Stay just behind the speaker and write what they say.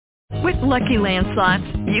With Lucky Land Slots,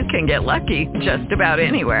 you can get lucky just about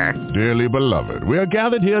anywhere. Dearly beloved, we are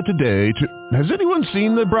gathered here today to... Has anyone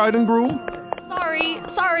seen the bride and groom?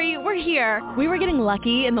 Sorry, we're here. We were getting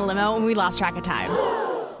lucky in the limo and we lost track of time.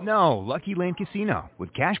 No, Lucky Land Casino,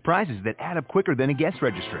 with cash prizes that add up quicker than a guest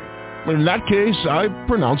registry. In that case, I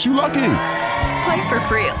pronounce you lucky. Play for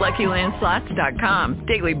free at LuckyLandSlots.com.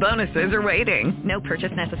 Daily bonuses are waiting. No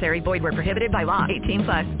purchase necessary. Void where prohibited by law.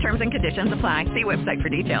 18+. Terms and conditions apply. See website for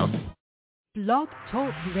details. Blog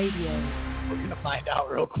Talk Radio. We're going to find out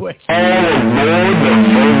real quick. Oh, Lord, the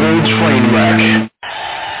mobile train wreck.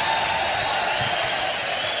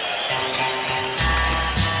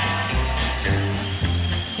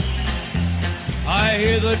 I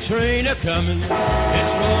hear the train a-coming, it's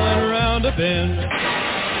rolling around a bend.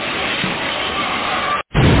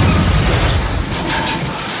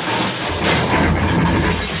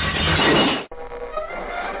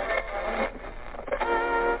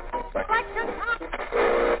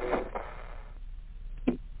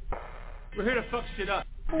 We're here to fuck shit up.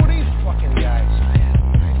 Who are these fucking guys?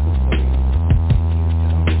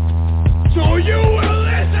 So you will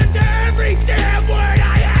listen to every damn word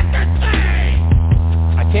I have to say!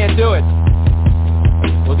 I can't do it.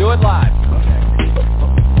 We'll do it live. Okay.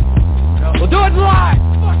 We'll do it live.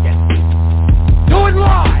 Fuck it. Do it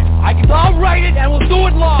live. I'll write it and we'll do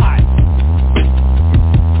it live.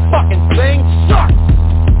 Fucking thing sucks.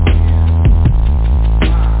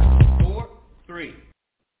 4, 3.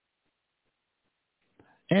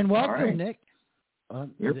 And welcome, right. Nick.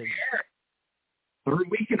 Here we are. Third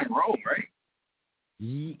week in a row, right?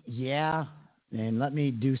 Yeah. And let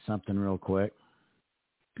me do something real quick.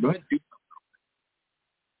 Go ahead.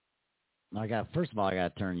 First of all, I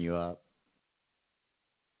got to turn you up.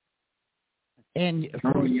 And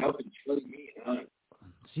Turn me up and shut me up.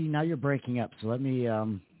 See, now you're breaking up. So let me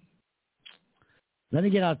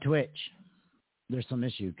get out Twitch. There's some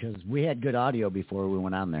issue because we had good audio before we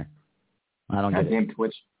went on there. I don't get it. Goddamn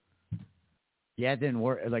Twitch. Yeah, it didn't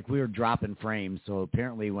work. Like we were dropping frames. So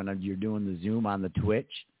apparently when you're doing the Zoom on the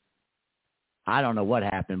Twitch, I don't know what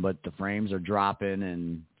happened, but the frames are dropping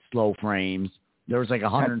and slow frames. There was like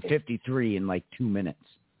 153 in like 2 minutes,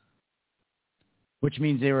 which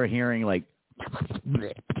means they were hearing like.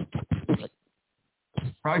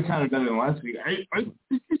 Probably sounded better than last week.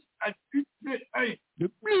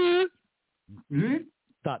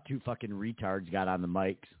 Thought two fucking retards got on the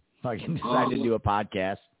mics. Fucking decided to do a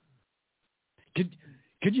podcast.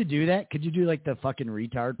 Could you do that? Could you do like the fucking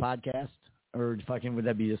retard podcast? Or fucking would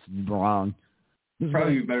that be just wrong?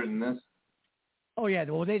 Probably be better than this. Oh yeah,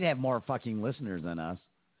 well they'd have more fucking listeners than us.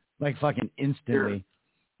 Like fucking instantly. Sure.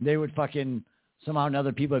 They would fucking somehow and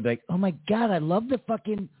other people would be like, oh my God, I love the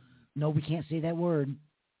fucking no, we can't say that word.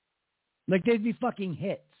 Like they'd be fucking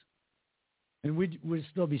hits. And we'd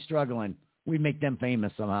still be struggling. We'd make them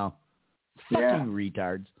famous somehow. Fucking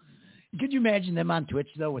retards. Could you imagine them on Twitch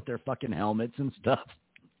though with their fucking helmets and stuff?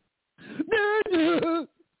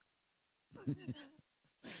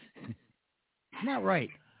 Not right.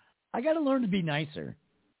 I got to learn to be nicer.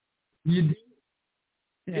 You do.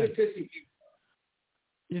 Yeah.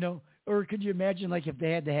 You know, or could you imagine like if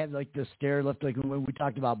they had to have like the stair lift, like when we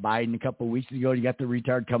talked about Biden a couple of weeks ago, you got the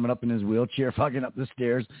retard coming up in his wheelchair, fucking up the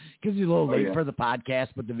stairs because he's a little late for the podcast,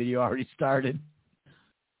 but the video already started.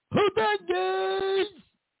 Hold on, guys!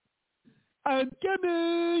 I'm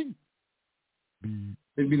coming!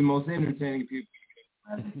 They'd be the most entertaining people.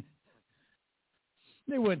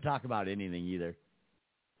 They wouldn't talk about anything either.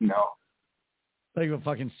 No. Like a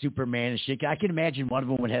fucking Superman and shit. I can imagine one of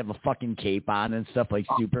them would have a fucking cape on and stuff like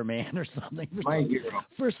Superman or something.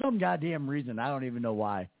 For some goddamn reason. I don't even know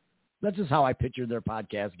why. That's just how I pictured their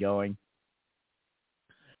podcast going.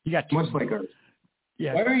 You got much like ours.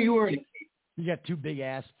 Yeah. Why are you wearing a cape? You got two big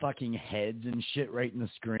ass fucking heads and shit right in the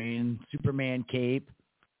screen. Superman cape.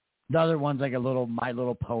 The other one's like a little My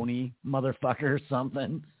Little Pony motherfucker or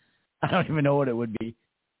something. I don't even know what it would be.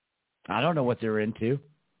 I don't know what they're into.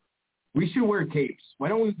 We should wear capes. Why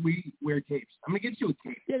don't we wear capes? I'm gonna get you a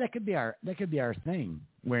cape. Yeah, that could be our thing.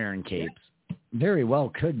 Wearing capes. Yeah. Very well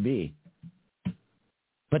could be.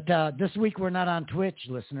 But this week we're not on Twitch,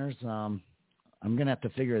 listeners. I'm gonna have to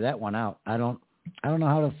figure that one out. I don't know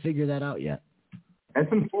how to figure that out yet.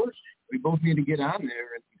 That's unfortunate. We both need to get on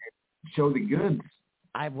there and show the goods.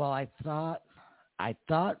 I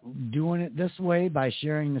thought doing it this way by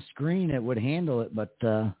sharing the screen it would handle it, but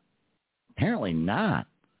apparently not.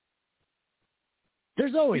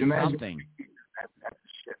 There's always something.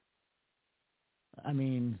 I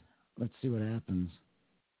mean, let's see what happens.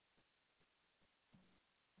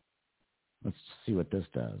 Let's see what this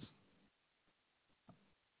does.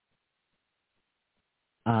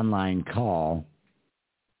 online call.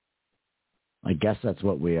 I guess that's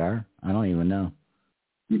what we are. I don't even know.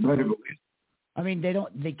 You better believe. I mean,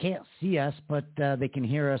 they can't see us, but they can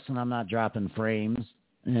hear us, and I'm not dropping frames,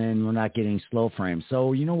 and we're not getting slow frames.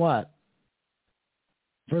 So you know what?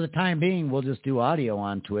 For the time being, we'll just do audio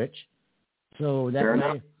on Twitch. So that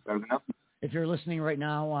way, if you're listening right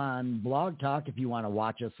now on Blog Talk, if you want to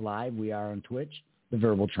watch us live, we are on Twitch, The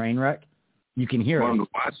Verbal Trainwreck. You can hear us.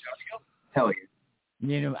 Hell yeah.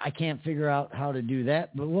 You know, I can't figure out how to do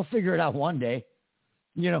that, but we'll figure it out one day.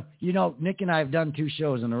 You know, Nick and I have done 2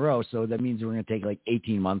 shows in a row, so that means we're going to take like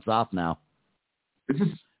 18 months off now.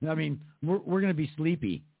 I mean, we're going to be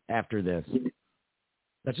sleepy after this.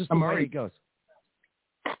 That's just the way it goes.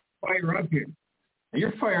 Fire up here.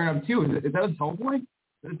 You're firing up too. Is that a tall boy? Is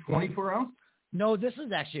it a 24 ounce? No, this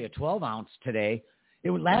is actually a 12 ounce today.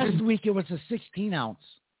 Last week it was a 16 ounce.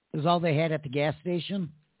 Is all they had at the gas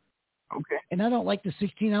station. Okay. And I don't like the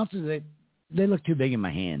 16 ounces. They look too big in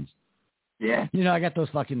my hands. Yeah. You know, I got those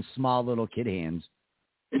fucking small little kid hands.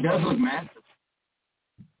 It does look massive.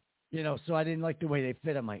 You know, so I didn't like the way they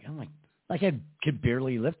fit. I'm like, I could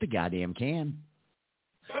barely lift the goddamn can.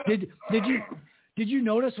 Did you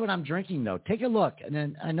notice what I'm drinking though? Take a look, and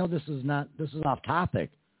then I know this is off topic.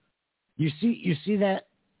 You see that?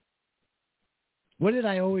 What did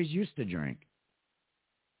I always used to drink?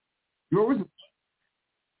 You always.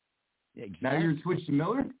 Exactly. Now you're switched to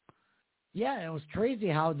Miller? Yeah, it was crazy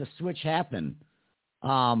how the switch happened.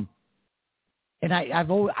 And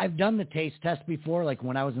I've done the taste test before, like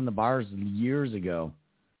when I was in the bars years ago,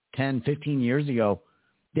 10, 15 years ago.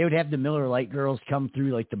 They would have the Miller Lite girls come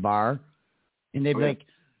through like the bar, and they'd be like,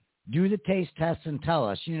 do the taste test and tell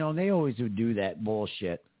us. You know, they always would do that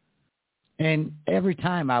bullshit. And every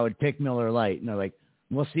time I would pick Miller Lite, and they're like,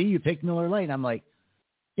 well, see, you picked Miller Lite. And I'm like,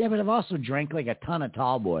 yeah, but I've also drank like a ton of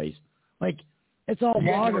tall boys. Like, it's all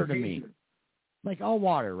water to me. Like, all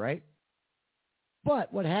water, right?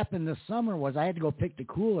 But what happened this summer was I had to go pick the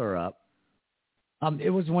cooler up.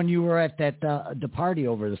 It was when you were at the party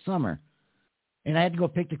over the summer. And I had to go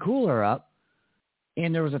pick the cooler up,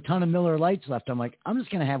 and there was a ton of Miller Lights left. I'm like, I'm just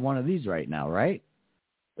going to have one of these right now, right?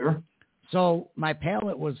 Sure. So my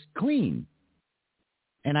palate was clean.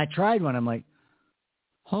 And I tried one. I'm like,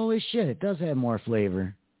 holy shit, it does have more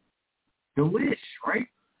flavor. Delish, right?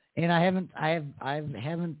 And I haven't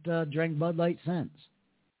drank Bud Light since.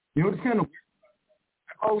 You know, it's kind of weird.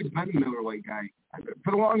 I've always been a Miller Lite guy.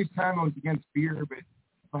 For the longest time, I was against beer, but if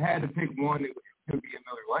I had to pick one, it was going to be a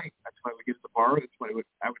Miller Lite. That's what I would get at the bar. That's what I would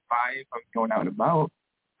buy if I was going out and about.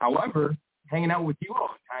 However, hanging out with you all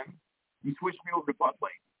the time, you switched me over to Bud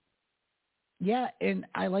Light. Yeah, and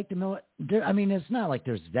I like the Miller. I mean, it's not like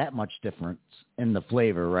there's that much difference in the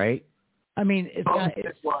flavor, right? I mean, it's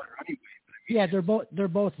water anyway. Yeah, they're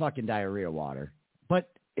both fucking diarrhea water.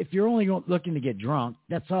 But if you're only looking to get drunk,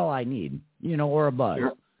 that's all I need, you know, or a buzz.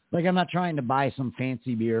 Sure. Like, I'm not trying to buy some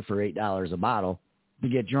fancy beer for $8 a bottle to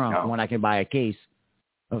get drunk when I can buy a case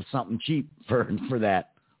of something cheap for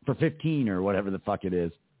that, for 15 or whatever the fuck it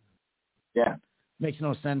is. Yeah. Makes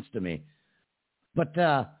no sense to me. But,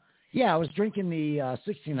 yeah, I was drinking the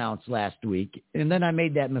 16 ounce last week, and then I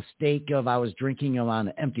made that mistake of I was drinking them on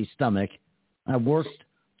an empty stomach. I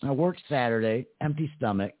worked Saturday, empty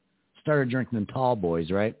stomach, started drinking them tall boys,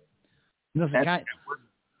 right? And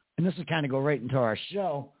this is kind of go right into our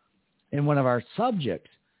show and one of our subjects.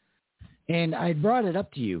 And I brought it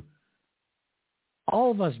up to you. All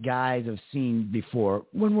of us guys have seen before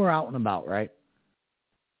when we're out and about, right?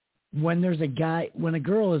 When a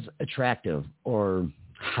girl is attractive or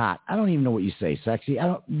hot, I don't even know what you say, sexy.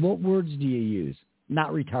 What words do you use? Not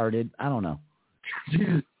retarded. I don't know.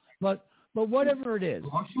 But whatever it is,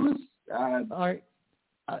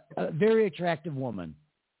 a very attractive woman,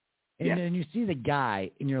 and then you see the guy,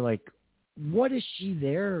 and you're like, what is she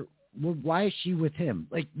there? Why is she with him?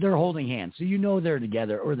 Like, they're holding hands, so you know they're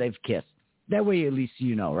together or they've kissed. That way, at least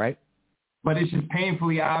you know, right? But it's just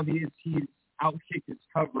painfully obvious he's outkicked his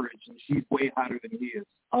coverage, and she's way hotter than he is.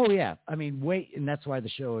 Oh, yeah. I mean, and that's why the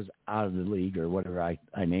show is out of the league or whatever I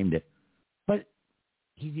named it. But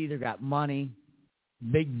he's either got money,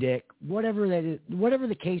 big dick, whatever that is, whatever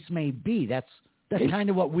the case may be. That's kind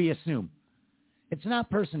of what we assume. It's not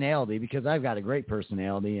personality, because I've got a great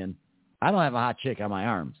personality and I don't have a hot chick on my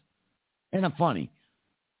arms, and I'm funny.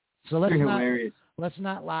 So let's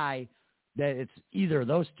not lie that it's either of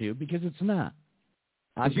those two, because it's not.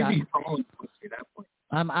 I'm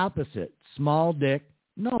opposite. Small dick,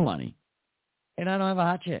 no money, and I don't have a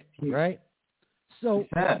hot chick, right? So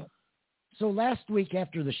last week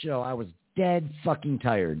after the show, I was dead fucking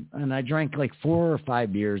tired, and I drank like 4 or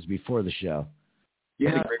 5 beers before the show.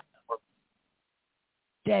 Yeah.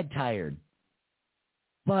 dead tired.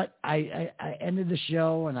 But I ended the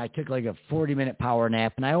show, and I took like a 40-minute power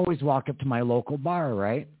nap, and I always walk up to my local bar,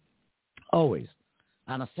 right? Always.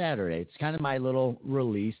 On a Saturday. It's kind of my little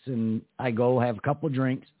release, and I go have a couple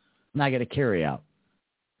drinks, and I get a carry out.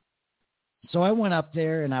 So I went up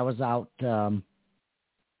there, and I was out, I don't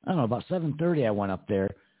know, about 7:30 I went up there,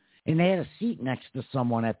 and they had a seat next to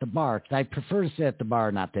someone at the bar, because I prefer to sit at the bar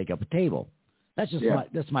and not take up a table. That's just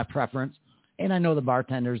that's my preference, and I know the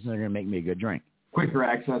bartenders, and they're going to make me a good drink. Quicker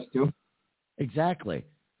access, too. Exactly.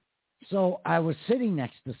 So I was sitting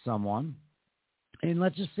next to someone, and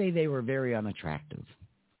let's just say they were very unattractive.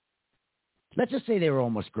 Let's just say they were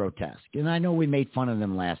almost grotesque, and I know we made fun of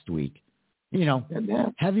them last week. You know,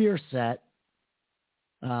 heavier set,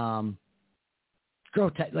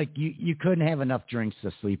 grotesque. Like you couldn't have enough drinks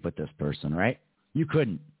to sleep with this person, right? You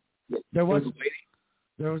couldn't. There wasn't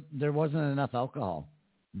enough alcohol.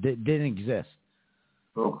 That didn't exist.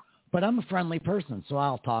 Oh. But I'm a friendly person, so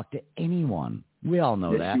I'll talk to anyone. We all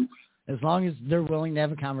know that. As long as they're willing to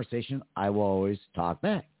have a conversation, I will always talk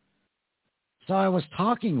back. So I was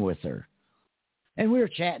talking with her, and we were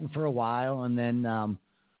chatting for a while, and then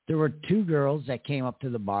there were two girls that came up to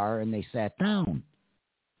the bar, and they sat down.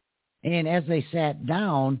 And as they sat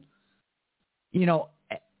down, you know,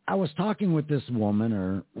 I was talking with this woman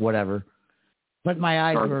or whatever, but my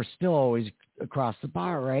eyes were still always across the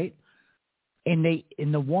bar, right? And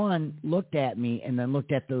the one looked at me and then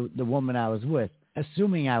looked at the woman I was with,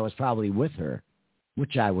 assuming I was probably with her,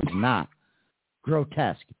 which I was not.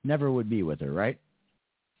 Grotesque. Never would be with her, right?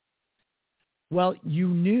 Well, you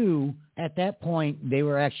knew at that point they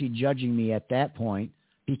were actually judging me at that point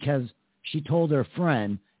because she told her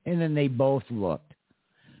friend, and then they both looked.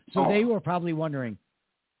 So they were probably wondering,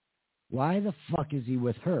 why the fuck is he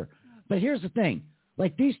with her? But here's the thing.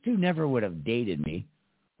 Like, these two never would have dated me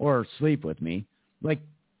or sleep with me. Like,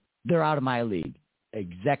 they're out of my league.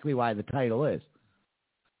 Exactly why the title is.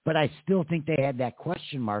 But I still think they had that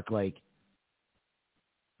question mark, like,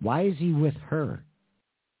 why is he with her?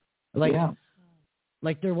 Like,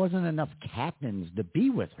 like there wasn't enough captains to be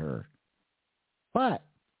with her. But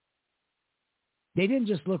they didn't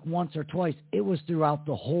just look once or twice. It was throughout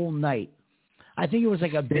the whole night. I think it was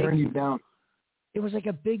like a it was like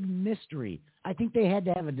a big mystery. I think they had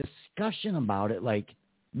to have a discussion about it. Like,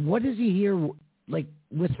 what is he here, like,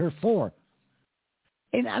 with her for?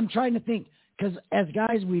 And I'm trying to think, because as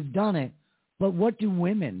guys, we've done it, but what do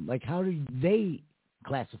women, like, how do they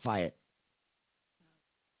classify it?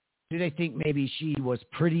 Do they think maybe she was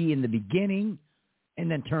pretty in the beginning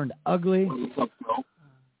and then turned ugly?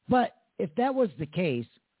 But if that was the case,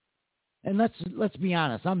 and let's be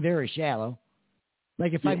honest, I'm very shallow.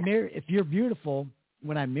 Like, if you're beautiful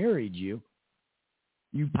when I married you,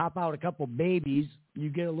 you pop out a couple babies, you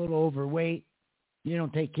get a little overweight, you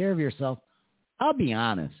don't take care of yourself, I'll be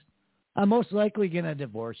honest, I'm most likely going to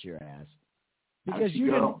divorce your ass. Because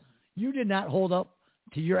you did not hold up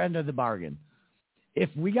to your end of the bargain. If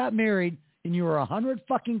we got married and you were 100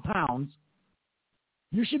 fucking pounds,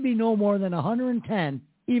 you should be no more than 110,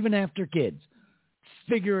 even after kids.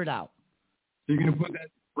 Figure it out. So you're going to put that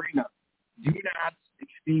prenup. Do not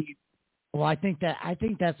exceed. Well, I think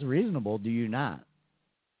that's reasonable. Do you not?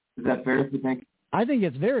 Is that fair, you think? I think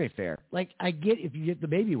it's very fair. Like, I get if you get the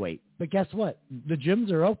baby weight, but guess what? The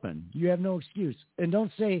gyms are open. You have no excuse. And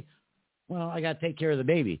don't say, well, I got to take care of the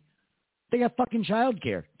baby. They got fucking child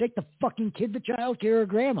care. Take the fucking kid to child care or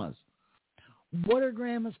grandma's. What are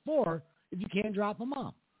grandmas for if you can't drop them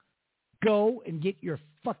off? Go and get your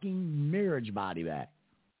fucking marriage body back.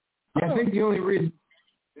 Yeah, I think the only reason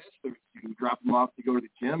is to drop them off to go to the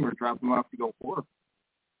gym or drop them off to go work.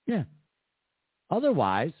 Yeah.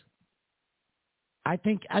 Otherwise, I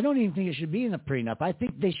don't even think it should be in the prenup. I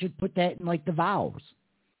think they should put that in, like, the vows.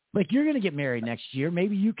 Like, you're going to get married next year.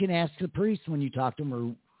 Maybe you can ask the priest when you talk to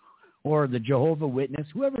him or the Jehovah Witness,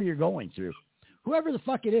 whoever you're going through. Whoever the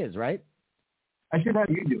fuck it is, right? I should have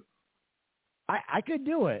you do it. I could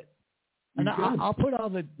do it. And I'll put all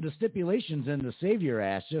the stipulations in to save your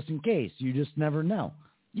ass just in case. You just never know.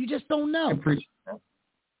 You just don't know. I appreciate that.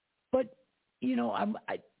 But, you know,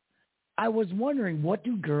 I was wondering, what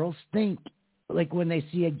do girls think, like, when they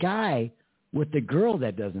see a guy with the girl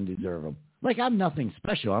that doesn't deserve them? Like, I'm nothing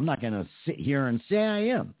special. I'm not going to sit here and say I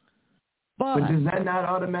am. But does that not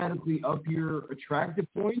automatically up your attractive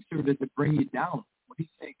points, or does it bring you down? What do you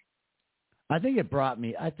think? I think it brought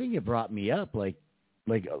me up like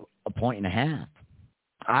a point and a half.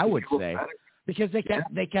 I would say, because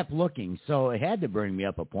they kept looking, so it had to bring me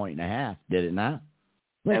up a point and a half. Did it not?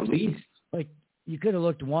 Like, at least, like, you could have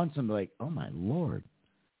looked once and be like, oh my Lord,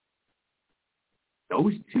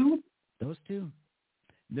 those two.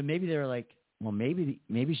 then maybe they're like, well, maybe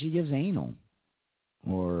she gives anal,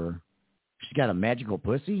 or she's got a magical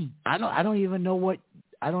pussy. I don't even know what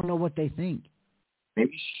they think.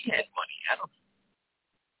 Maybe she had money. I don't know.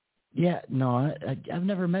 Yeah, no, I've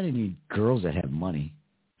never met any girls that have money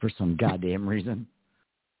for some goddamn reason.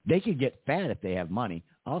 They could get fat if they have money.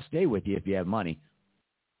 I'll stay with you if you have money.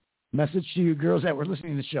 Message to you girls that were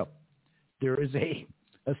listening to the show. There is a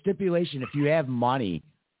stipulation. If you have money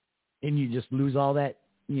and you just lose all that,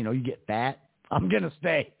 you get fat, I'm going to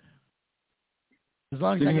stay. As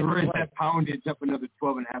long as I can raise that poundage up another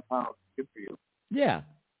 12.5 pounds. Good for you. Yeah.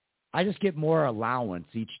 I just get more allowance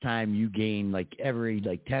each time you gain, every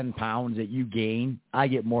 10 pounds that you gain, I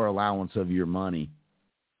get more allowance of your money.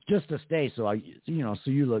 Just to stay, so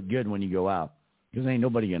you look good when you go out. Because ain't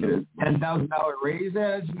nobody going to... $10,000 raise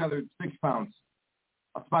edge, another 6 pounds.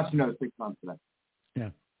 I'll spot you another 6 pounds today. Yeah.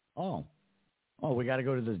 Oh, we got to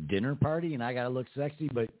go to this dinner party, and I got to look sexy,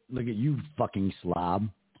 but look at you, fucking slob.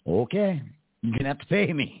 Okay. You're going to have to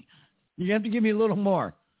pay me. You're going to have to give me a little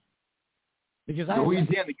more. Because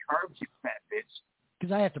Louisiana carbs, you fat bitch.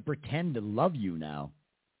 Because I have to pretend to love you now.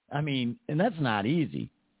 I mean, and that's not easy.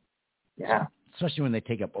 Yeah. Especially when they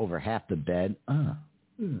take up over half the bed.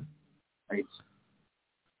 Right.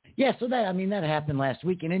 Yeah, so that happened last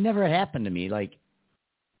week, and it never had happened to me.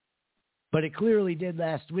 But it clearly did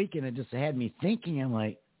last week, and it just had me thinking. I'm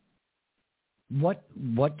like, what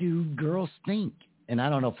do girls think? And I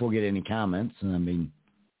don't know if we'll get any comments. And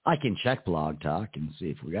I can check Blog Talk and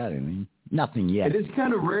see if we got anything. Nothing yet. It is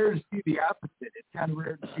kind of rare to see the opposite. It's kind of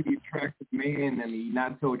rare to see the attractive man and the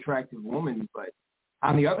not so attractive woman. But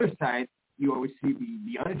on the other side, you always see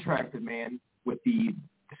the unattractive man with the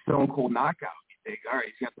stone cold knockout. You think, all right,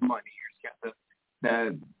 he's got the money, or he's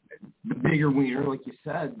got the bigger wiener, like you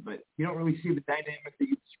said, but you don't really see the dynamic that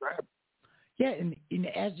you described. Yeah, and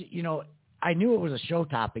as you know, I knew it was a show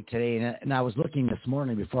topic today, and I was looking this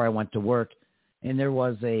morning before I went to work, and there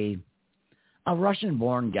was a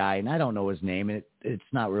Russian-born guy, and I don't know his name, and it's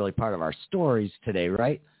not really part of our stories today,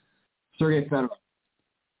 right? Sergey Fedorov.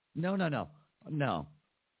 No.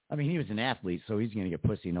 I mean, he was an athlete, so he's going to get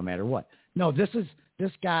pussy no matter what. No, this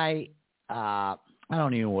guy, I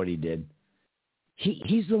don't even know what he did.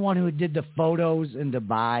 He's the one who did the photos in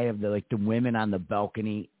Dubai of the women on the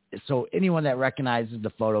balcony. So anyone that recognizes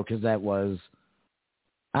the photo, because that was,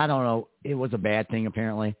 I don't know, it was a bad thing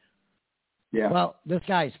apparently. Yeah. Well, this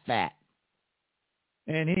guy's fat,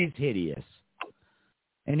 and he's hideous,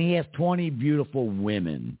 and he has 20 beautiful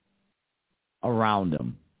women around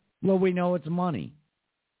him. Well, we know it's money.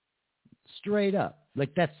 Straight up.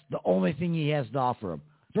 That's the only thing he has to offer him.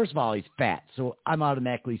 First of all, he's fat, so I'm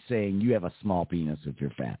automatically saying you have a small penis if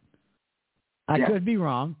you're fat. I could be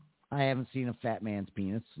wrong. I haven't seen a fat man's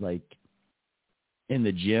penis, in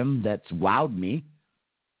the gym. That's wowed me.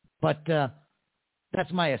 But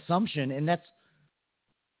that's my assumption, and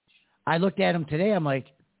I looked at him today. I'm like,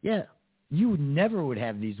 yeah, you never would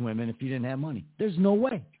have these women if you didn't have money. There's no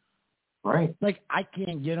way. Right. I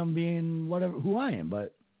can't get him being who I am,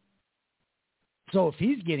 but... So if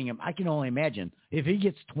he's getting him, I can only imagine. If he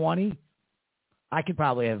gets 20, I could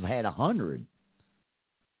probably have had 100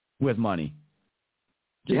 with money.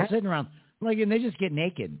 Just sitting around. And they just get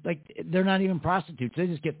naked. They're not even prostitutes. They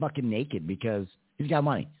just get fucking naked because he's got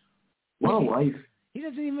money. What a life. He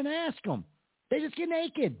doesn't even ask them. They just get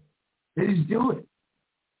naked. They just do it.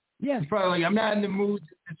 Yeah. It's probably I'm not in the mood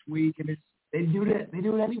this week, and they do it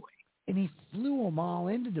anyway. And he flew them all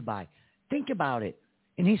into Dubai. Think about it.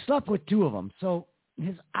 And he slept with 2 of them. So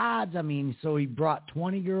his odds, so he brought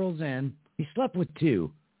 20 girls in. He slept with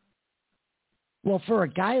 2. Well, for a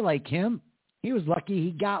guy like him, he was lucky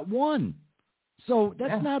he got 1. So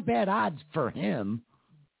that's not bad odds for him.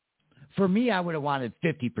 For me, I would have wanted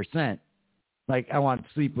 50%. I want to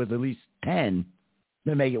sleep with at least 10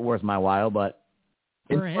 to make it worth my while. But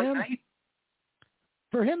for him,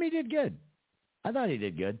 he did good. I thought he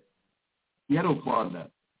did good. You had to applaud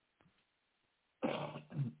that.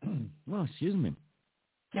 Well, excuse me.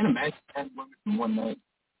 Can't imagine 10 women in one night.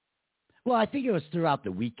 Well, I think it was throughout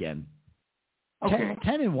the weekend. Okay.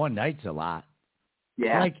 10 in one night's a lot.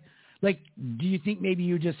 Yeah. Do you think maybe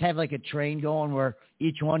you just have a train going where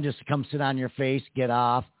each one just come sit on your face, get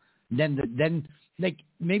off, then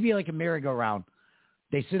maybe a merry-go-round.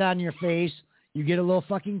 They sit on your face, you get a little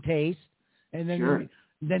fucking taste, and then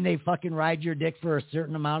then they fucking ride your dick for a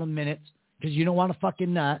certain amount of minutes because you don't want to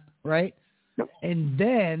fucking nut, right? Yep. And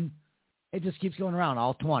then it just keeps going around,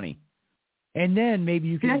 all 20. And then maybe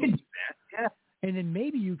you can... I can do that, yeah. And then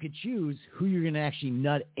maybe you could choose who you're going to actually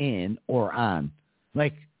nut in or on.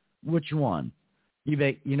 Which one?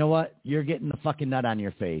 You know what? You're getting the fucking nut on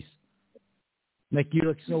your face. Like you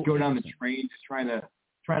look so. Go down the train, just trying to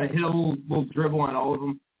hit a little dribble on all of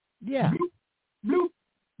them. Yeah. Bloop, bloop,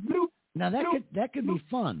 bloop. Now bloop, that could be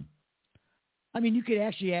fun. I mean, you could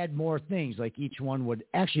actually add more things. Like each one would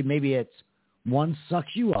actually maybe it's one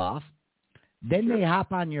sucks you off, then they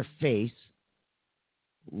hop on your face,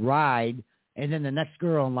 ride, and then the next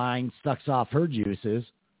girl in line sucks off her juices,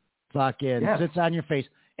 fucking sits on your face,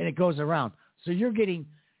 and it goes around. So you're getting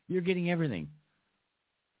everything.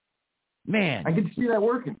 Man, I can see that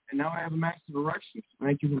working, and now I have a massive erection.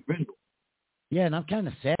 Thank you for the visual. Yeah, and I'm kind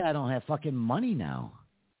of sad I don't have fucking money now.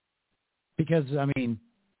 Because, I mean,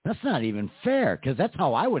 that's not even fair, because that's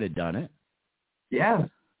how I would have done it. Yeah.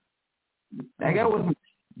 That guy wasn't...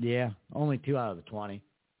 Yeah, only 2 out of the 20.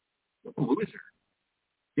 A loser.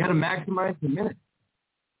 You got to maximize the minute.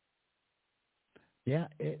 Yeah,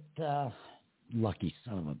 lucky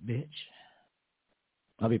son of a bitch.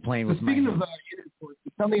 I'll be playing with speaking of intercourse,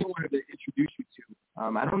 it's something I wanted to introduce you to.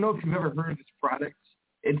 I don't know if you've ever heard of this product.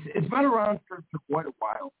 It's been around for quite a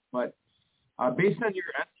while, but based on your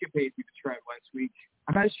escapades you described last week,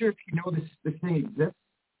 I'm not sure if you know this thing exists.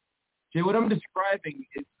 Jay, what I'm describing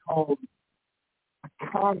is called a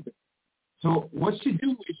condom. So what you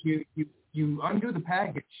do is you undo the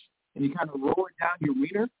package and you kind of roll it down your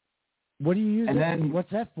wiener. What do you use? And then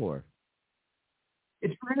what's that for?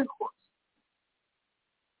 It's for intercourse.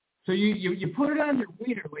 So you put it on your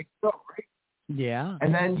wiener like so, right? Yeah.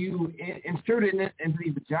 And then you insert it into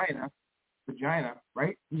the vagina,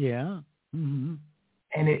 right? Yeah. Mm-hmm.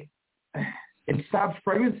 And it stops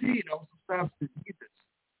pregnancy. It also stops diseases.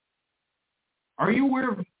 Are you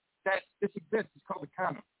aware of that this exists? It's called a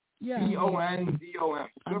condom. Yeah. condom. You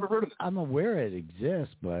ever heard of it? I'm aware it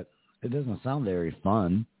exists, but it doesn't sound very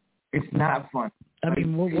fun. It's not fun. I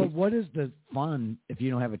mean, what is the fun if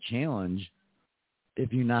you don't have a challenge?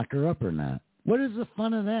 If you knock her up or not, what is the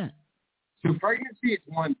fun of that? So pregnancy is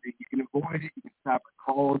one thing. You can avoid it. You can stop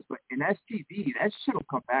her calls. But in STD, that shit will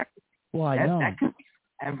come back. Well, I know. That could be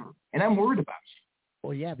forever. And I'm worried about you.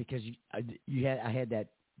 Well, yeah, because I had that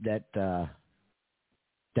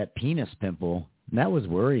penis pimple. And that was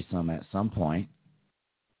worrisome at some point.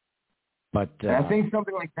 But I think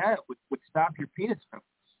something like that would stop your penis pimples.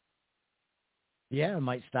 Yeah, it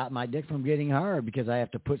might stop my dick from getting hard because I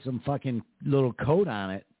have to put some fucking little coat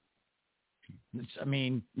on it. I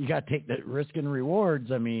mean, you got to take the risk and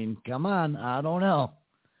rewards. I mean, come on. I don't know.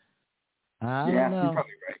 I don't know. You're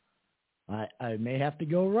probably right. I may have to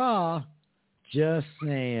go raw. Just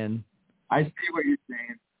saying. I see what you're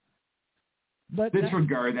saying. But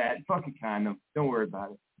disregard that. Fucking condom. Don't worry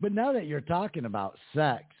about it. But now that you're talking about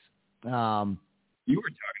sex. You were talking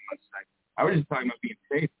about sex. I was just talking about being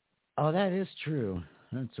safe. Oh, that is true.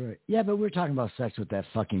 That's right. Yeah, but we're talking about sex with that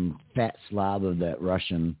fucking fat slob of that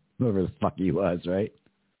Russian, whoever the fuck he was, right?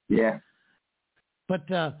 Yeah. But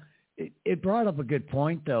it brought up a good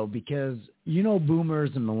point, though, because,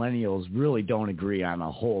 boomers and millennials really don't agree on a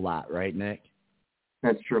whole lot, right, Nick?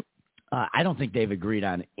 That's true. I don't think they've agreed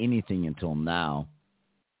on anything until now.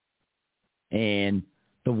 And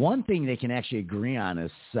the one thing they can actually agree on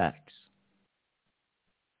is sex.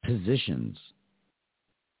 Positions.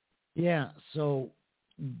 Yeah, so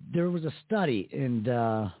there was a study, and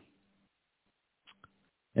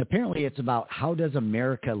apparently it's about how does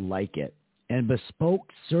America like it. And Bespoke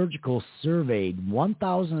Surgical surveyed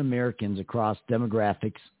 1,000 Americans across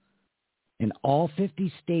demographics in all 50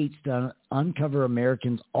 states to uncover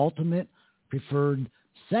Americans' ultimate preferred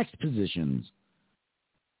sex positions.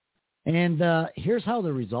 And here's how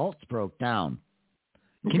the results broke down.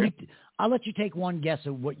 I'll let you take one guess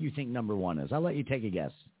of what you think number one is. I'll let you take a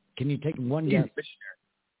guess. Can you take one guess?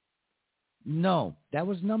 No, that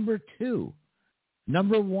was number 2.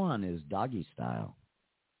 Number 1 is doggy style.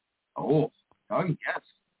 Oh, doggy, yes.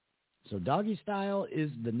 So doggy style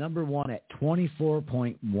is the number 1 at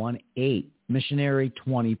 24.18. Missionary,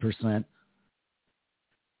 20%.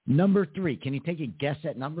 Number 3, can you take a guess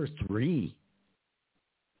at number 3?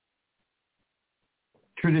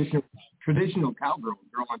 Traditional cowgirl,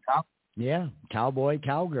 girl on top. Yeah, cowboy,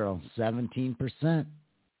 cowgirl, 17%.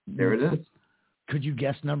 There it is. Could you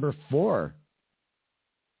guess number 4?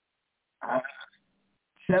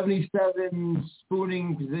 77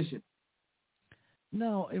 spooning position.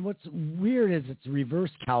 No, and what's weird is it's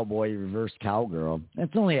reverse cowboy, reverse cowgirl.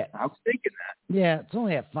 It's only at, I was thinking that. Yeah, it's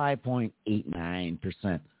only at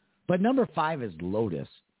 5.89%. But number 5 is lotus.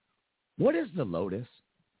 What is the lotus?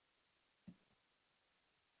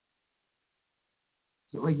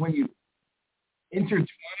 So like when you intertwine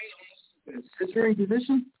almost in a scissoring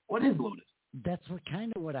position? What is lotus? That's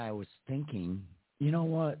what I was thinking. You know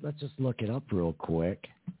what? Let's just look it up real quick.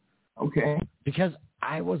 Okay. Because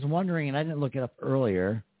I was wondering, and I didn't look it up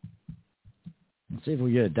earlier. Let's see if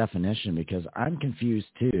we get a definition, because I'm confused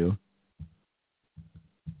too.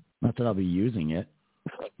 Not that I'll be using it.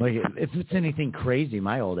 Like, if it's anything crazy,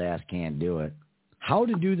 my old ass can't do it. How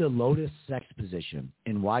to do the lotus sex position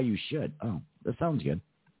and why you should. Oh, that sounds good.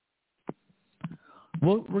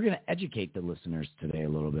 Well, we're going to educate the listeners today a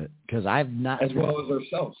little bit, because I've not... As well as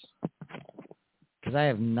ourselves. Because I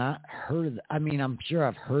have not heard of it. I mean, I'm sure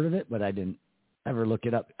I've heard of it, but I didn't ever look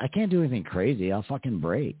it up. I can't do anything crazy. I'll fucking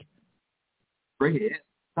break. Break it.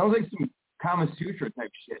 Sounds like some Kama Sutra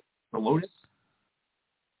type shit. The lotus?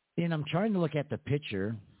 And I'm trying to look at the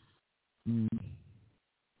picture.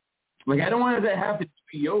 Like, I don't want to have to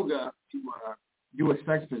do yoga to do a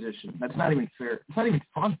sex position. That's not even fair. It's not even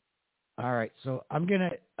fun. All right, so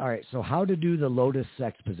so how to do the lotus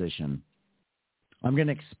sex position. I'm going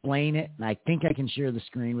to explain it, and I think I can share the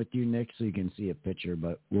screen with you, Nick, so you can see a picture,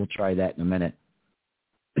 but we'll try that in a minute.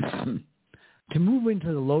 To move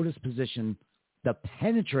into the lotus position, the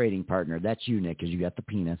penetrating partner, that's you, Nick, because you got the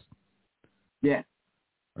penis. Yeah.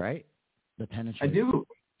 Right? The penetrating. I do.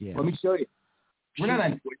 Yeah. Let me show you. We're not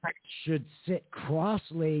on... Should sit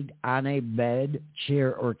cross-legged on a bed,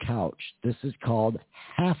 chair, or couch. This is called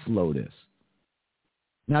half lotus.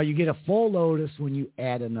 Now, you get a full lotus when you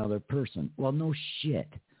add another person. Well, no shit.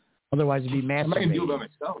 Otherwise, it'd be masturbating. I'm not going to do it by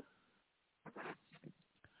myself.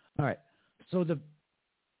 All right. So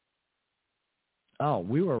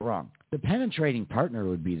we were wrong. The penetrating partner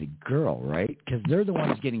would be the girl, right? Because they're the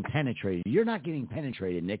ones getting penetrated. You're not getting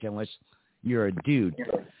penetrated, Nick, unless you're a dude.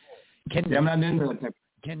 I'm not into that type.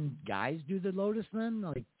 Can guys do the lotus then?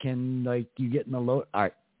 You get in the lotus? All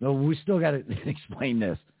right. No, we still got to explain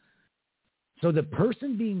this. So the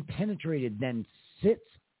person being penetrated then sits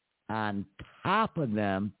on top of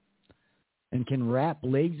them and can wrap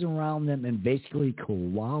legs around them and basically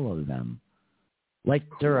koala them, like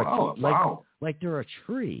they're like they're a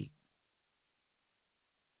tree.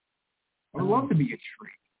 I'd love to be a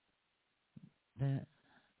tree.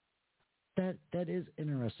 That is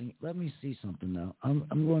interesting. Let me see something though. I'm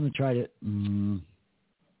going to try to.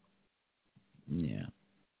 Yeah.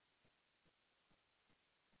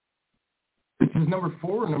 This is number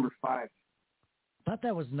 4 or number 5? I thought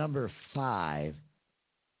that was number 5.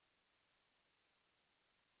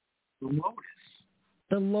 The lotus.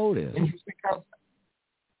 The lotus. Interesting concept.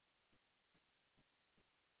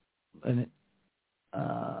 And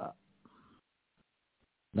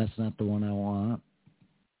that's not the one I want.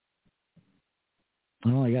 I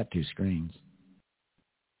only got 2 screens.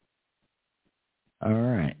 All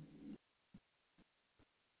right.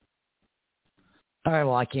 All right,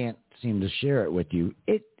 well, I can't seem to share it with you.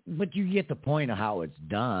 But you get the point of how it's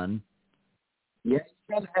done. Yeah, you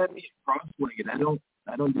try to have me cross-legged. I don't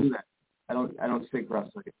do that. I don't stay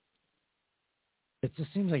cross-legged. It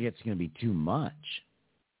just seems like it's going to be too much.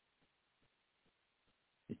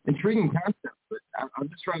 Intriguing concept, but I'm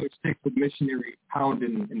just trying to stick with missionary pound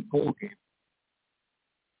and pole game.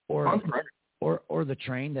 Or the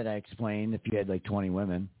train that I explained if you had like 20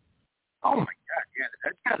 women. Oh my God, yeah,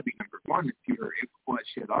 that's got to be number 1 if you're able to pull that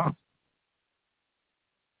shit off.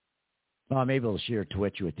 Well, I'm able to share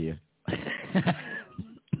Twitch with you.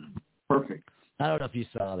 Perfect. I don't know if you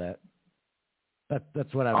saw that.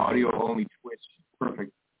 That's what I audio only Twitch.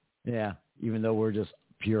 Perfect. Yeah, even though we're just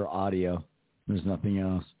pure audio, there's nothing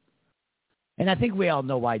else. And I think we all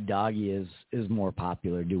know why doggy is more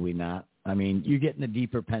popular, do we not? I mean, you get in the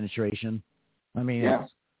deeper penetration. I mean, yeah.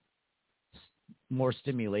 It's more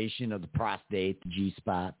stimulation of the prostate, the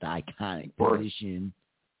G-spot, the iconic position.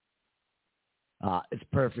 It's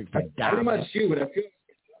perfect for dominance. I don't know about you, but I feel like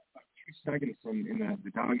it's about 2 seconds in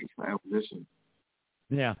the doggy style position.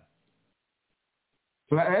 Yeah.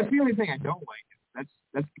 So that's the only thing I don't like.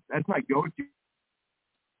 That's my go-to.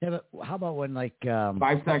 Yeah, but how about when 5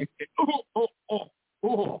 seconds?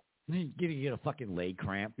 You get a fucking leg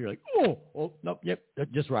cramp. You're like, oh, nope, yep,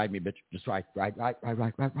 just ride me, bitch. Just ride.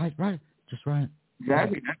 Just ride.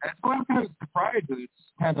 Exactly. That's why I'm kind of surprised that it's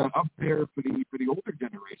kind of up there for the older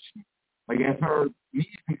generation. Like, as our knees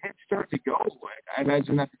and hips start to go, I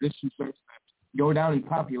imagine that position starts to go down in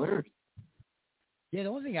popularity. Yeah, the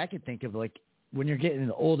only thing I could think of, like, when you're getting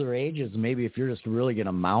in older ages, maybe if you're just really going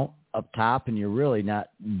to mount up top and you're really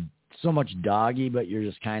not so much doggy, but you're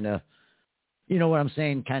just kind of, you know what I'm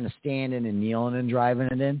saying, kind of standing and kneeling and driving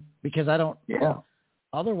it in. Because I don't. Yeah.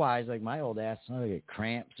 Otherwise, like my old ass, I get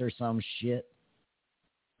cramps or some shit.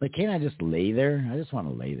 Like, can't I just lay there? I just want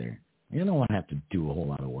to lay there. You don't want to have to do a whole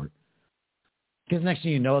lot of work. Because next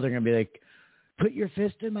thing you know, they're going to be like, put your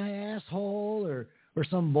fist in my asshole or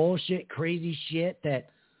some bullshit, crazy shit that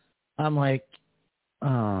I'm like,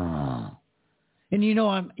 oh. And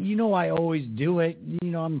I always do it.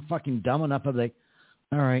 I'm fucking dumb enough. I'm like,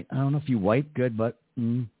 all right, I don't know if you wipe good, but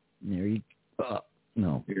there you go.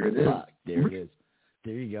 No. Here it is. There it is.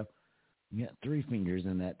 There you go. You got 3 fingers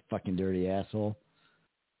in that fucking dirty asshole.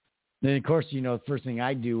 Then, of course, the first thing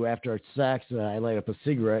I do after sex, I light up a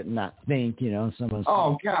cigarette and not think, someone's...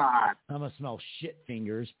 Oh, God. I'm going to smell shit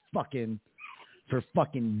fingers for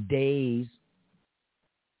fucking days.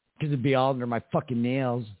 Because it'd be all under my fucking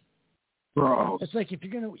nails. Bro. It's like, if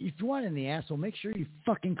you want it in the asshole, make sure you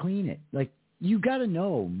fucking clean it. Like, you got to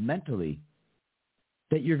know mentally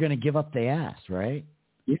that you're going to give up the ass, right?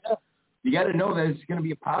 Yeah. You got to know that it's going to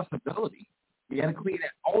be a possibility. You got to clean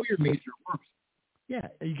all your major works. Yeah,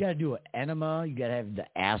 you got to do an enema. You got to have the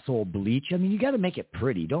asshole bleach. I mean, you got to make it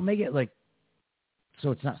pretty. Don't make it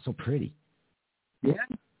so it's not so pretty. Yeah.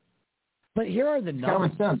 But here are the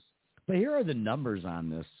numbers. Common sense. But here are the numbers on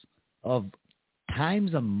this of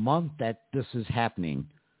times a month that this is happening.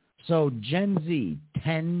 So Gen Z,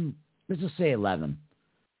 10, let's just say 11.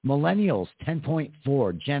 Millennials,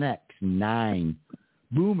 10.4. Gen X, 9.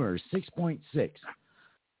 Boomers, 6.6.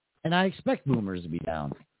 And I expect boomers to be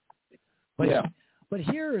down. But yeah. But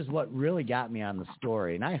here is what really got me on the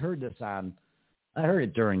story, and I heard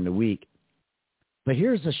it during the week. But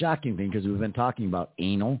here's the shocking thing, because we've been talking about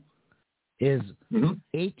anal, is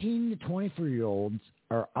 18 to 24-year-olds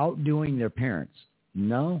are outdoing their parents.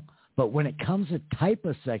 No, but when it comes to type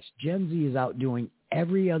of sex, Gen Z is outdoing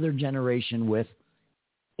every other generation with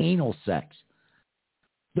anal sex.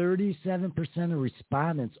 37% of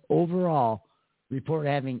respondents overall report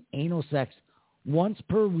having anal sex once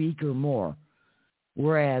per week or more,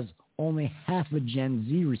 whereas only half of Gen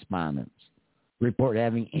Z respondents report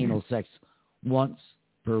having anal sex once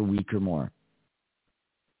per week or more.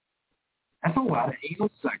 That's a lot of anal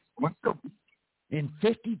sex once a week. And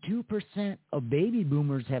 52% of baby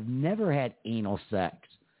boomers have never had anal sex.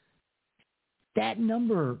 That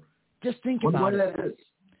number, just think about it. That is.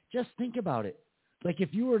 Just think about it. Like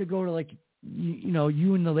if you were to go to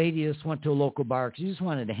you and the lady just went to a local bar because you just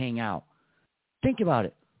wanted to hang out. Think about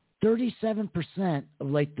it. 37%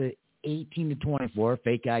 of the 18 to 24,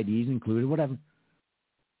 fake IDs included, whatever,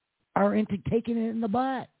 are into taking it in the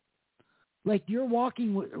butt. Like you're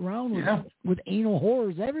walking around with anal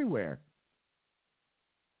whores everywhere.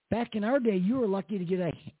 Back in our day, you were lucky to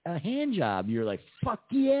get a hand job. You're like, fuck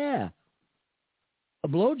yeah. A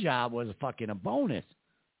blow job was a bonus.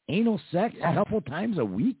 Anal sex a couple times a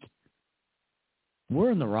week?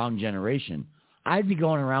 We're in the wrong generation. I'd be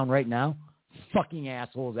going around right now fucking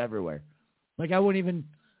assholes everywhere. Like I wouldn't even,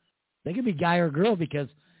 they could be guy or girl because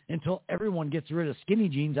until everyone gets rid of skinny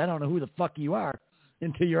jeans, I don't know who the fuck you are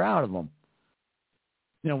until you're out of them.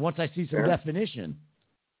 Once I see some definition,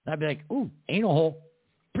 I'd be like, ooh, anal hole.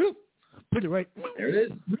 Put it right. There it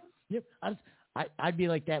is. Yep. I'd be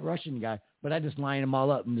like that Russian guy, but I just line them all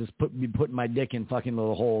up and just be putting my dick in fucking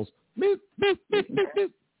little holes. Boop, boop, boop, boop,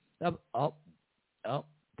 boop. Oh,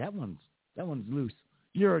 that one's loose.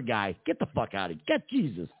 You're a guy. Get the fuck out of here. Get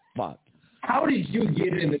Jesus. Fuck. How did you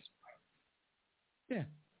get in this? Yeah.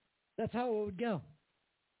 That's how it would go.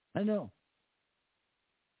 I know.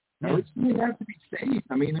 No, you have to be safe.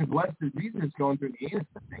 I mean, there's less diseases going through the anus,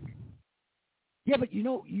 I think. Yeah, but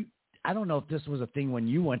I don't know if this was a thing when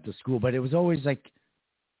you went to school, but it was always I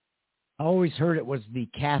always heard it was the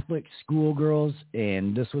Catholic schoolgirls,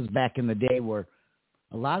 and this was back in the day where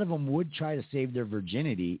a lot of them would try to save their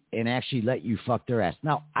virginity and actually let you fuck their ass.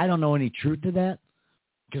 Now, I don't know any truth to that,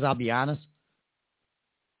 because I'll be honest,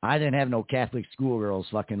 I didn't have no Catholic schoolgirls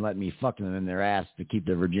fucking letting me fuck them in their ass to keep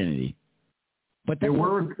their virginity. But there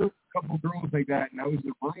were a couple girls like that, and that was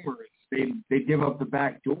the rumor. They give up the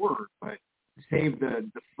back door, but save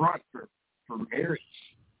the front for marriage,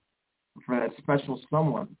 for that special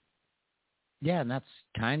someone. Yeah, and that's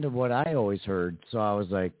kind of what I always heard. So I was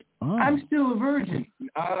like, oh. I'm still a virgin.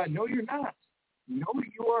 No, you're not. No,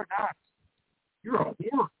 you are not. You're a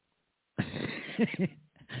whore.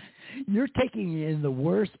 You're taking it in the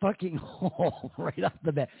worst fucking hole right off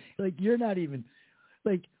the bat. Like, you're not even,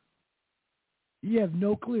 you have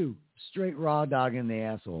no clue. Straight raw dog in the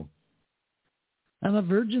asshole. I'm a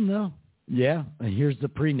virgin, though. Yeah, here's the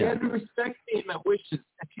prenup. You have to respect me and my wishes.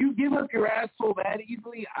 If you give up your asshole that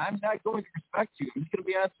easily, I'm not going to respect you. I'm just going to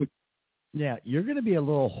be honest with you. Yeah, you're going to be a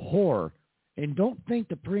little whore. And don't think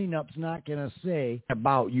the prenup's not going to say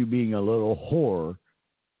about you being a little whore.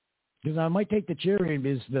 Because I might take the cherry and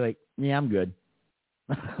just be like, yeah, I'm good.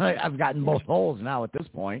 I've gotten both holes now at this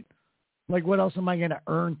point. Like, what else am I going to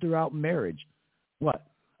earn throughout marriage? What,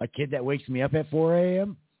 a kid that wakes me up at 4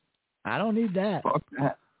 a.m.? I don't need that. Fuck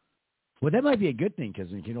that. Well, that might be a good thing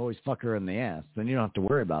because you can always fuck her in the ass. Then you don't have to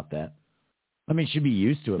worry about that. I mean, should be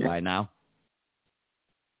used to it by now.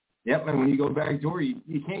 Yep, and when you go back door,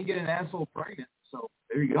 you can't get an asshole pregnant. So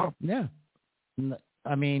there you go. Yeah.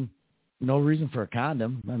 I mean, no reason for a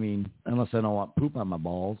condom. I mean, unless I don't want poop on my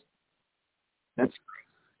balls. That's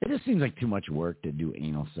It just seems like too much work to do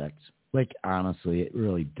anal sex. Like, honestly, it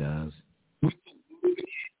really does. You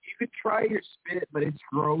could try your spit, but it's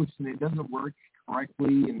gross and it doesn't work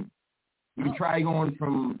correctly. And you can try going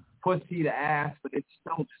from pussy to ass, but it's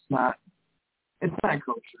still just not. It's not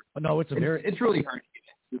kosher. No, it's really hard to get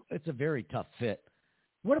into. It's a very tough fit.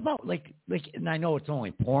 What about like? And I know it's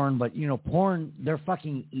only porn, but you know, porn, they're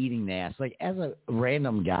fucking eating the ass. Like, as a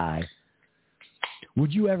random guy,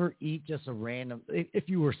 would you ever eat just a random? If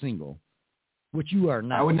you were single, which you are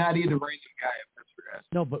not. I would not eat a random guy if that's your ass.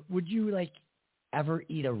 No, but would you like ever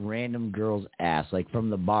eat a random girl's ass, like from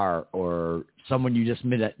the bar or someone you just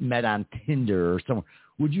met on Tinder or somewhere?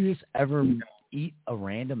 Would you just ever eat a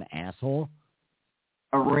random asshole?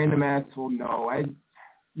 A random asshole? No.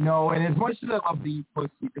 And as much as I love to eat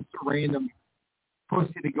pussy, it's a random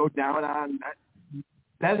pussy to go down on.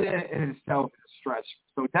 That in itself is a stretch.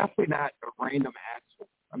 So definitely not a random asshole.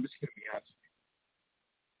 I'm just gonna be honest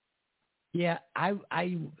with you. Yeah,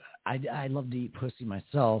 I love to eat pussy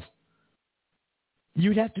myself.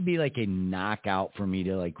 You'd have to be like a knockout for me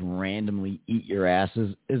to like randomly eat your ass.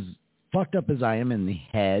 As fucked up as I am in the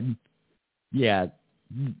head, yeah,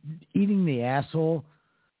 eating the asshole,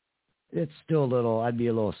 it's still I'd be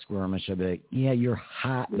a little squirmish. I'd be like, yeah, you're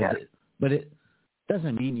hot, but it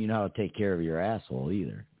doesn't mean you know how to take care of your asshole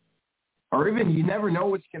either. Or even you never know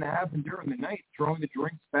what's going to happen during the night. Throwing the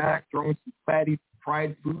drinks back, throwing some fatty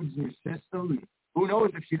fried foods in your system. And who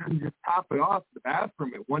knows if she doesn't just top it off in the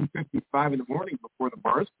bathroom at 1:55 in the morning before the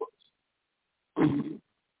bars close.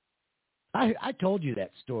 I told you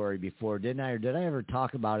that story before, didn't I? Or did I ever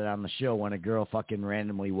talk about it on the show when a girl fucking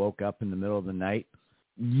randomly woke up in the middle of the night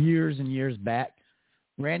years and years back?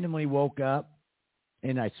 Randomly woke up,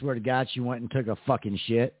 and I swear to God, she went and took a fucking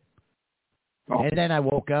shit. Oh. And then I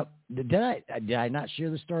woke up. Did I not share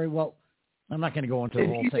the story? Well, I'm not going to go into the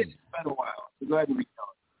whole thing. It's been a while, so go ahead and retell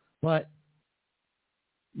it. But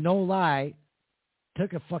no lie,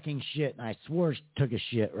 took a fucking shit, and I swore she took a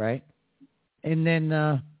shit, right? And then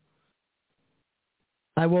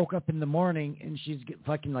I woke up in the morning, and she's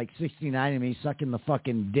fucking like 69 of me, sucking the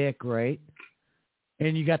fucking dick, right?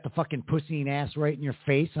 And you got the fucking pussy and ass right in your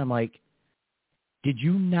face. I'm like, did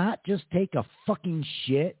you not just take a fucking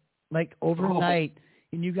shit, like, overnight,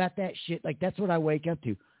 and you got that shit? Like, that's what I wake up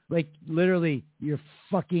to. Like, literally, your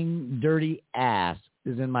fucking dirty ass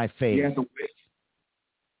is in my face. You have to wait.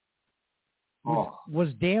 Was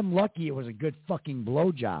damn lucky it was a good fucking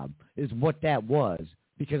blowjob is what that was,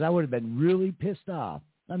 because I would have been really pissed off.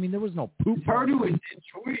 I mean, there was no poop. It's hard to enjoy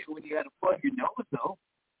it when you got to plug your nose, though.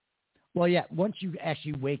 Well, yeah, once you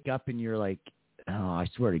actually wake up and you're like, oh, I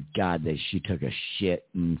swear to God that she took a shit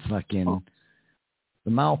and fucking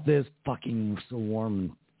the mouth is fucking so warm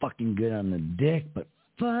and fucking good on the dick, but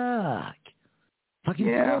fucking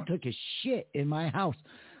girl took a shit in my house.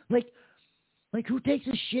 Like who takes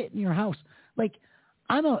a shit in your house? Like,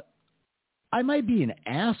 I might be an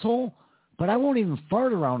asshole, but I won't even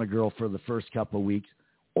fart around a girl for the first couple of weeks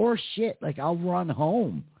or shit. Like, I'll run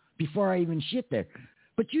home before I even shit there.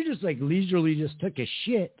 But you just like leisurely just took a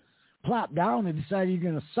shit, plopped down, and decided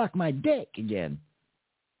you're going to suck my dick again.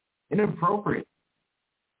 Inappropriate.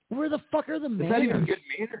 Where the fuck are the manners? Is that even good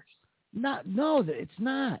manners? No, it's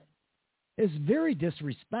not. It's very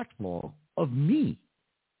disrespectful of me.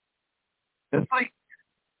 It's like,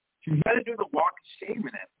 you got to do the walk of shame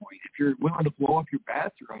at that point. If you're willing to blow up your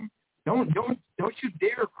bathroom, don't you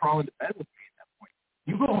dare crawl into bed with me at that point.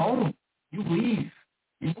 You go home. You leave.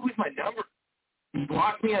 You lose my number. You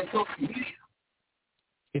block me on social media.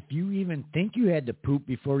 If you even think you had to poop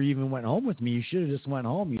before you even went home with me, you should have just went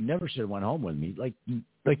home. You never should have went home with me. Like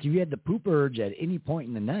if you had the poop urge at any point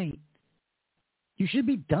in the night, you should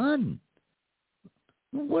be done.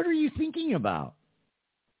 What are you thinking about?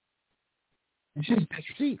 It's just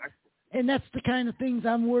see, and that's the kind of things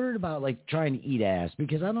I'm worried about, like trying to eat ass,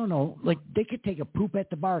 because I don't know, like they could take a poop at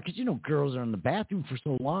the bar, because you know girls are in the bathroom for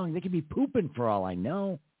so long, they could be pooping for all I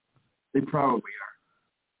know. They probably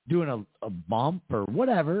are. Doing a bump or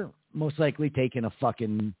whatever, most likely taking a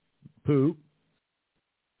fucking poop.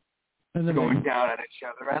 And then going down at each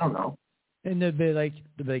other, I don't know. And they'd be like,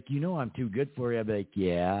 you know, I'm too good for you. I'd be like,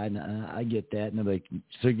 yeah, I get that. And they'd be like,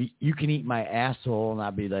 so you can eat my asshole. And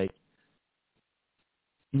I'd be like,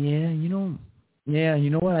 yeah, you know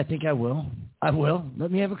what? I think I will.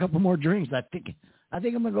 Let me have a couple more drinks. I think I'm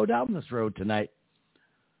going to go down this road tonight.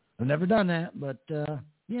 I've never done that, but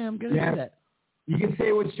yeah, I'm going to do that. You can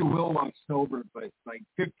say what you will while sober, but like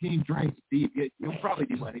 15 drinks deep, you'll probably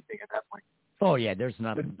do anything at that point. Oh yeah, there's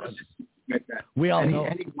nothing. Like that. We all know.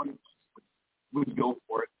 Anyone would go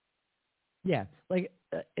for it. Yeah, like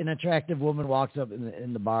an attractive woman walks up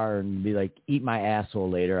in the bar and be like, "Eat my asshole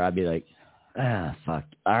later." I'd be like, "Ah, fuck.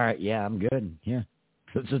 All right, yeah, I'm good. Yeah,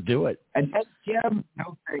 let's just do it." And Jim,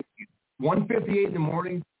 no thank you. 1:58 in the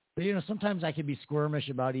morning. But, sometimes I could be squirmish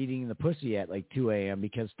about eating the pussy at like 2 a.m.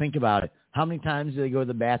 because think about it. How many times do they go to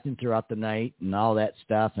the bathroom throughout the night and all that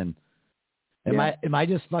stuff? And am I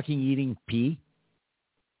just fucking eating pee?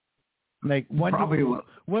 Like when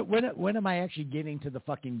am I actually getting to the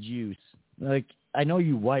fucking juice? Like I know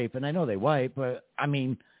you wipe and I know they wipe, but I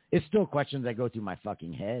mean it's still questions that go through my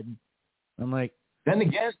fucking head. I'm like, then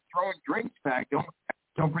again, throwing drinks back.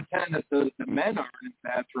 Don't pretend that the men aren't in the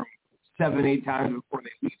bathroom 7-8 times before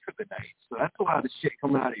they leave for the night. So that's a lot of shit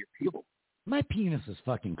coming out of your pupil. My penis is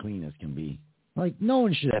fucking clean as can be. Like no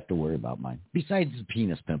one should have to worry about mine besides the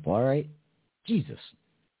penis pimple. All right, Jesus.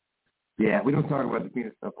 Yeah, we don't talk about the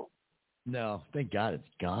penis pimple. No, thank God it's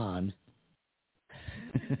gone.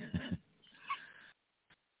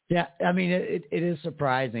 Yeah, I mean, it is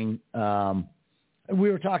surprising.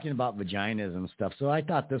 We were talking about vaginas and stuff, so I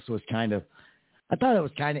thought it was kind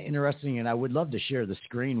of interesting, and I would love to share the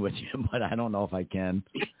screen with you, but I don't know if I can.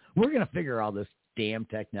 We're going to figure all this damn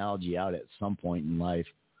technology out at some point in life.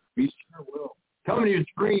 We sure will. Coming to your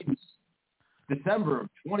screens, December of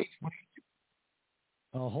 2022.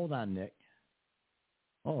 Oh, hold on, Nick.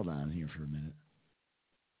 Hold on here for a minute.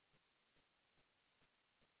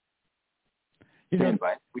 You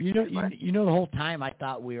know, the whole time I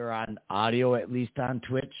thought we were on audio, at least on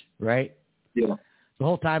Twitch, right? Yeah. The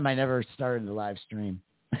whole time I never started the live stream.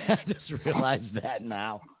 I just realized that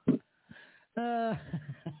now. That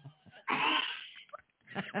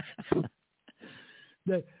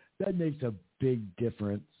makes a big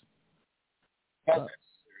difference.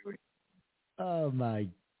 Oh my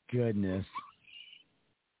goodness.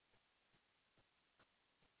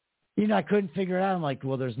 I couldn't figure it out. I'm like,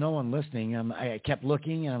 well, there's no one listening. I kept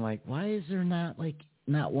looking, and I'm like, why is there not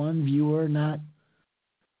one viewer? And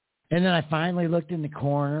then I finally looked in the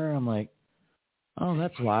corner. I'm like, oh,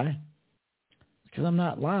 that's why. It's because I'm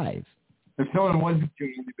not live. If someone wasn't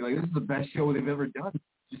tuning in, they'd be like, this is the best show they've ever done.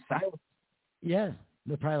 Just silence. Yeah.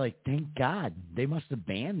 They're probably like, thank God. They must have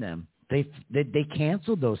banned them. They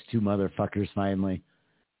canceled those two motherfuckers finally.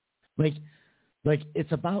 Like,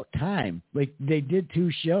 it's about time. Like, they did 2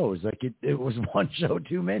 shows. Like, it was one show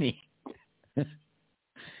too many.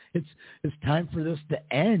 It's time for this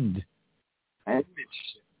to end.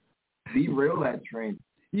 Derail that train.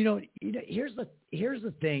 Here's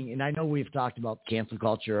the thing, and I know we've talked about cancel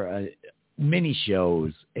culture, mini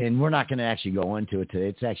shows, and we're not going to actually go into it today.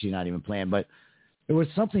 It's actually not even planned, but it was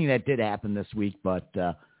something that did happen this week, but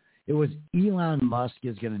it was Elon Musk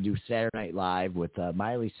is going to do Saturday Night Live with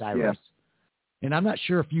Miley Cyrus. Yeah. And I'm not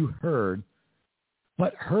sure if you heard,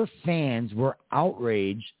 but her fans were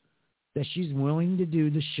outraged that she's willing to do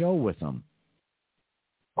the show with them.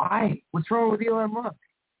 Why? What's wrong with Elon Musk?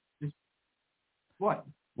 What?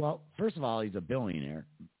 Well, first of all, he's a billionaire.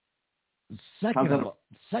 Second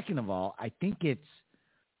of all, I think it's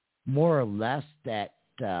more or less that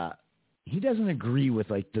he doesn't agree with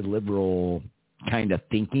like the liberal kind of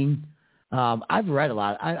thinking. I've read a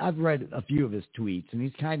lot. I've read a few of his tweets, and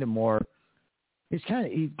he's kind of more. He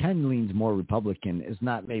kind of leans more Republican. It's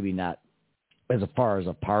not as far as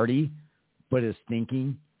a party, but his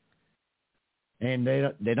thinking, and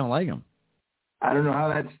they don't like him. I don't know how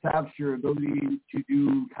that stops your ability to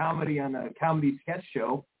do comedy on a comedy sketch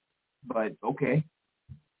show, but okay.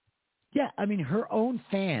 Yeah, I mean, her own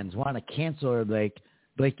fans want to cancel her. Like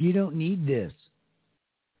you don't need this.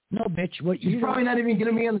 No, bitch. She's probably not even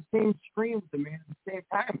going to be on the same screen with the man at the same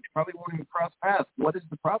time. They probably won't even cross paths. What is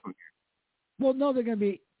the problem here? Well, no, they're going to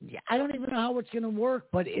be. I don't even know how it's going to work,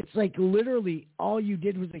 but it's like literally all you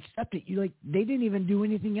did was accept it. They didn't even do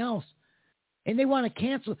anything else, and they want to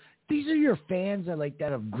cancel. These are your fans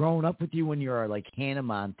that have grown up with you when you were like Hannah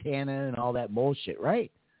Montana and all that bullshit,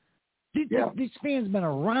 right? These fans been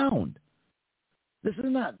around. This is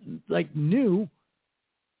not like new,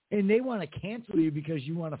 and they want to cancel you because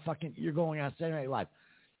you want to you're going on Saturday Night Live.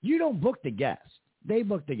 You don't book the guests; they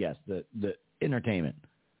book the guests, the entertainment.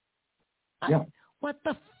 Yeah. What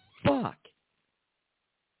the fuck?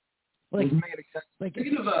 Doesn't make any sense.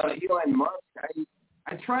 Speaking of Elon Musk,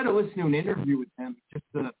 I try to listen to an interview with him just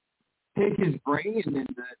to take his brain and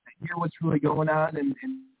to hear what's really going on. And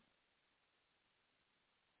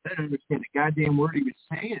I didn't understand the goddamn word he was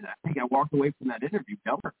saying. I think I walked away from that interview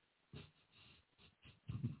dumber.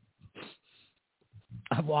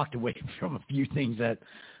 I've walked away from a few things that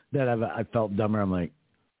I felt dumber. I'm like,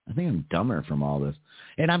 I think I'm dumber from all this.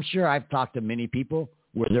 And I'm sure I've talked to many people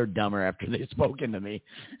where they're dumber after they've spoken to me.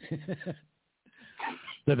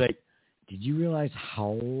 They're like, did you realize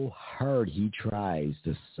how hard he tries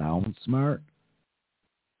to sound smart?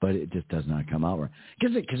 But it just does not come out right.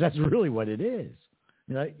 Because that's really what it is.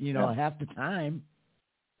 Half the time.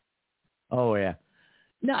 Oh, yeah.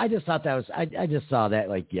 No, I just thought that was, I just saw that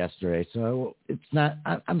like yesterday. So it's not,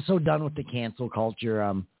 I'm so done with the cancel culture.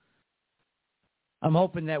 I'm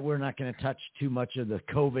hoping that we're not going to touch too much of the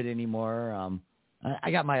COVID anymore.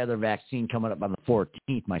 I got my other vaccine coming up on the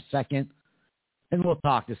 14th, my second. And we'll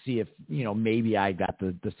talk to see if, maybe I got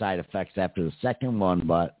the side effects after the second one,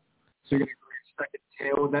 but. So you're going to grow your second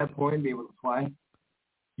tail at that point and be able to fly?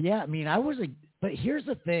 Yeah, I mean, but here's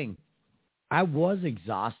the thing. I was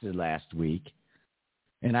exhausted last week,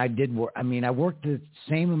 and I did work. I mean, I worked the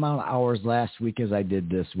same amount of hours last week as I did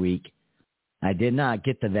this week. I did not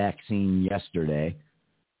get the vaccine yesterday,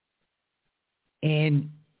 and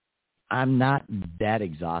I'm not that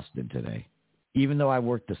exhausted today, even though I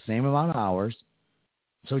worked the same amount of hours.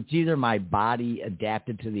 So it's either my body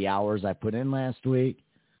adapted to the hours I put in last week,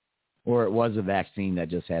 or it was a vaccine that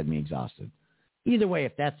just had me exhausted. Either way,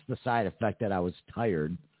 if that's the side effect that I was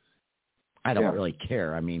tired, I don't really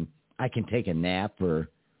care. I mean, I can take a nap or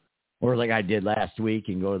like I did last week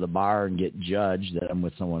and go to the bar and get judged that I'm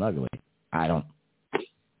with someone ugly. I don't.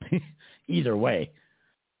 Either way.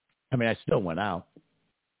 I mean, I still went out.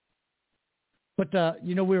 But,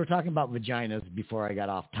 we were talking about vaginas before I got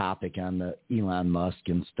off topic on the Elon Musk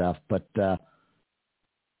and stuff. But I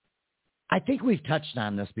think we've touched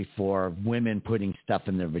on this before, women putting stuff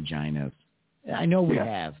in their vaginas. I know we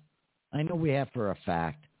have. I know we have for a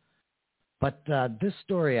fact. But this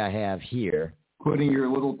story I have here. Putting your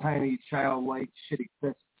little tiny childlike shitty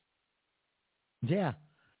fist. Yeah.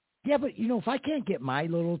 Yeah, but, if I can't get my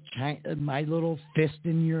little fist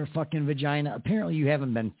in your fucking vagina, apparently you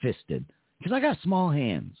haven't been fisted. Because I got small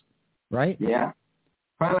hands, right? Yeah.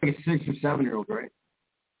 Probably like a 6 or 7 year old, right?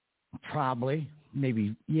 Probably.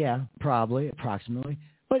 Maybe. Yeah, probably. Approximately.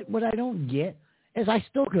 But what I don't get is I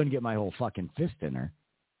still couldn't get my whole fucking fist in her.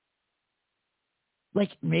 Like,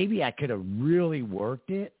 maybe I could have really worked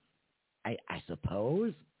it, I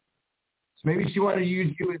suppose. So maybe she wanted to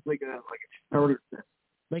use you as like a starter fist.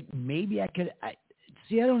 Like, maybe I could. I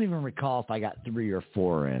don't even recall if I got 3 or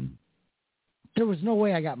 4 in. There was no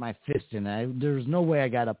way I got my fist in. There was no way I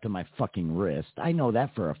got up to my fucking wrist. I know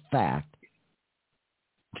that for a fact.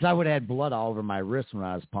 Because I would have had blood all over my wrist when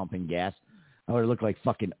I was pumping gas. I would have looked like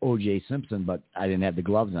fucking O.J. Simpson, but I didn't have the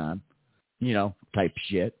gloves on. Type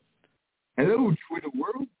shit. Hello, Twitter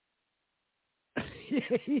world.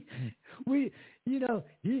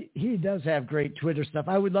 He does have great Twitter stuff.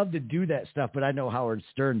 I would love to do that stuff, but I know Howard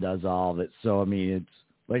Stern does all of it. So, I mean, it's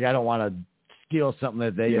like I don't want to steal something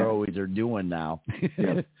that they always are doing now.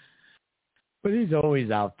 Yeah. But he's always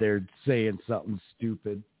out there saying something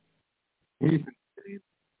stupid.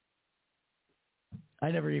 I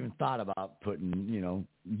never even thought about putting,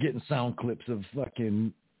 getting sound clips of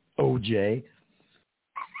fucking OJ.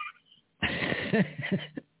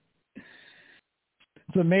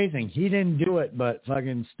 It's amazing. He didn't do it, but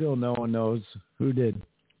fucking still no one knows who did.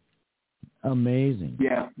 Amazing.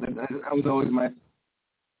 Yeah, that was always my...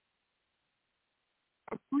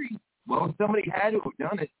 Well, if somebody had to have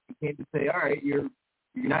done it, you can't just say, all right, you're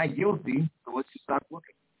not guilty, so let's just stop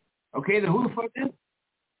looking. Okay, then who the fuck did?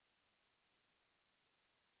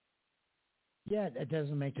 Yeah, that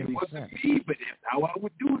doesn't make any sense. Me, but that's how I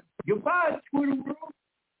would do it. Goodbye, Twitter world.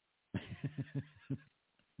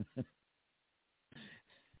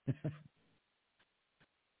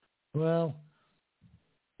 Well,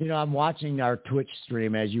 I'm watching our Twitch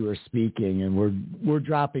stream as you were speaking, and we're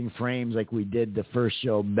dropping frames like we did the first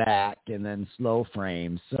show back, and then slow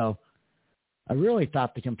frames. So I really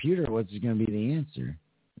thought the computer was going to be the answer.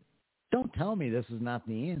 Don't tell me this is not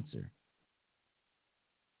the answer.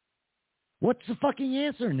 What's the fucking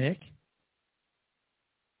answer, Nick?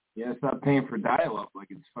 Yeah, it's not paying for dial-up like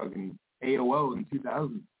it's fucking AOL in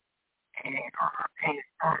 2000.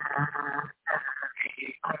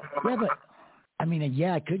 Yeah, but, I mean,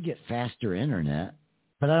 I could get faster internet,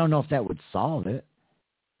 but I don't know if that would solve it.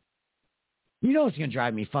 It's going to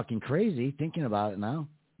drive me fucking crazy thinking about it now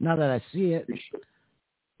that I see it.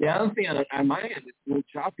 Yeah, I'm seeing on my end, it's a little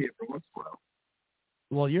choppy every once in a while.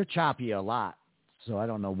 Well, you're choppy a lot, so I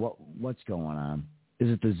don't know what's going on. Is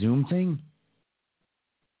it the Zoom thing?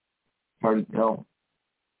 Hard to tell.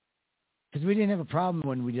 Because we didn't have a problem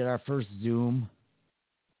when we did our first Zoom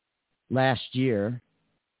last year.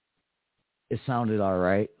 It sounded all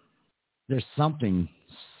right. There's something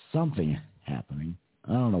something happening.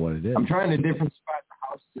 I don't know what it is. I'm trying a different spot in the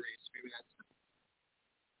house today, so maybe that's...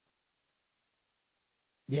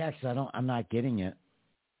 Yeah, because I'm not getting it.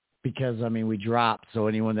 Because, I mean, we dropped, so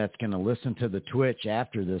anyone that's going to listen to the Twitch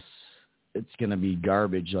after this, it's going to be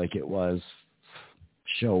garbage like it was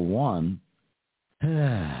show 1.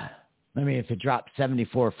 I mean, if it dropped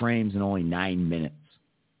 74 frames in only 9 minutes.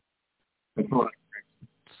 That's a lot.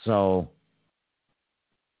 So,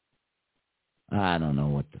 I don't know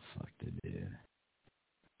what the fuck to do.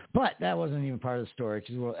 But that wasn't even part of the story,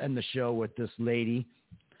 because we'll end the show with this lady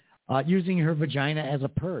using her vagina as a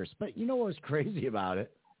purse. But you know what was crazy about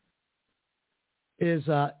it? Is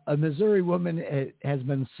a Missouri woman has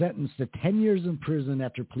been sentenced to 10 years in prison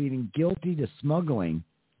after pleading guilty to smuggling.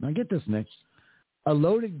 Now get this, Nick. A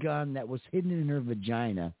loaded gun that was hidden in her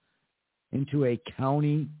vagina into a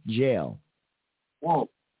county jail. Whoa.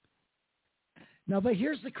 No, but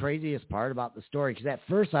here's the craziest part about the story, because at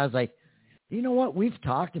first I was like, you know what? We've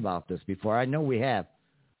talked about this before. I know we have.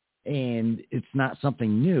 And it's not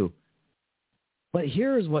something new. But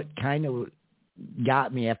here's what kind of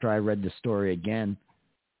got me after I read the story again.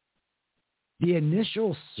 The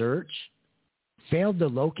initial search failed to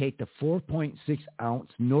locate the 4.6-ounce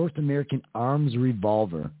North American Arms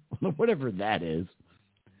revolver, whatever that is,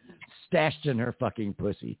 stashed in her fucking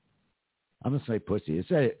pussy. I'm going to say pussy. It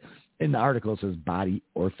said it in the article. It says body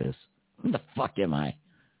orifice. What the fuck am I?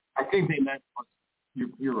 I think they meant...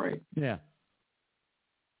 You're right. Yeah.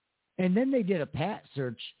 And then they did a pat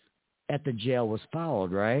search at the jail was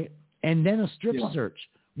followed, right? And then a strip search,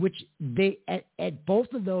 which they at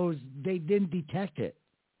both of those, they didn't detect it.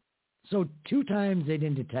 So 2 times they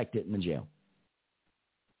didn't detect it in the jail.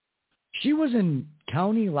 She was in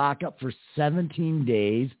county lockup for 17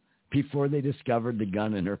 days before they discovered the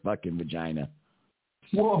gun in her fucking vagina.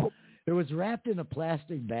 Whoa. It was wrapped in a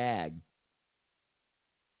plastic bag.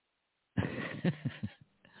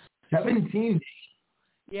 17 days.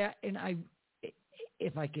 Yeah, and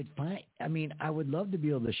if I could find, I mean, I would love to be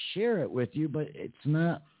able to share it with you, but it's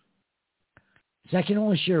not. So I can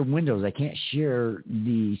only share Windows. I can't share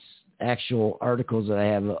the actual articles that I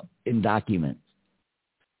have in documents.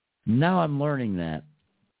 Now I'm learning that.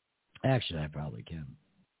 Actually, I probably can.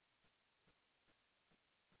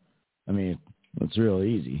 I mean, it's real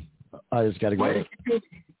easy. I just got to go. Why did you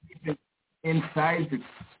keep it inside for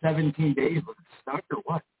 17 days? Was it stuck or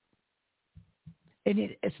what? And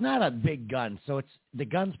it's not a big gun, so the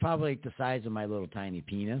gun's probably like the size of my little tiny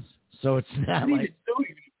penis. So it's not like... Still, you're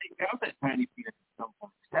going to take out that tiny penis at some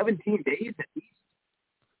point. 17 days at least.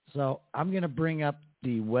 So I'm going to bring up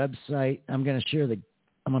the website. I'm going to share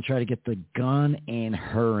I'm going to try to get the gun and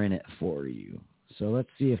her in it for you. So let's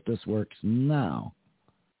see if this works now.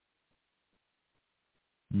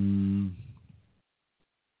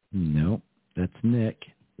 Nope, that's Nick.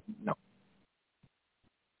 No.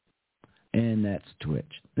 And that's Twitch.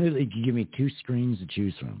 You can give me 2 screens to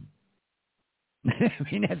choose from. I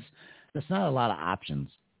mean, that's not a lot of options.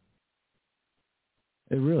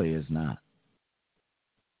 It really is not.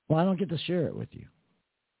 Well, I don't get to share it with you.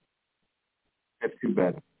 That's too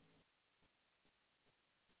bad.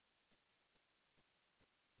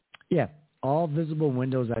 Yeah, all visible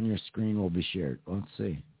windows on your screen will be shared. Let's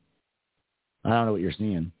see. I don't know what you're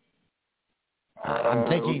seeing. I'm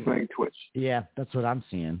thinking. Looks like Twitch. Yeah, that's what I'm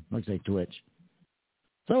seeing. Looks like Twitch.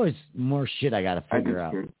 There's always more shit I got to figure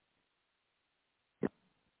out.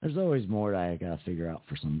 There's always more that I got to figure out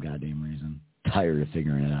for some goddamn reason. Tired of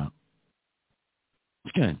figuring it out.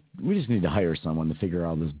 We just need to hire someone to figure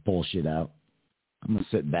all this bullshit out. I'm going to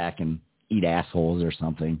sit back and eat assholes or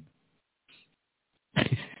something. That's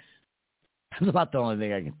about the only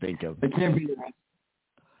thing I can think of. It can't be that.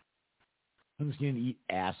 I'm just going to eat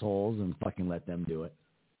assholes and fucking let them do it.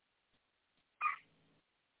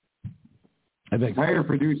 Hire a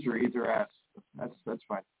producer, eat their ass. That's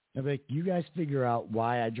fine. I think you guys figure out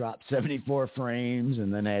why I dropped 74 frames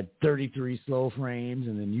and then I had 33 slow frames,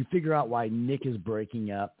 and then you figure out why Nick is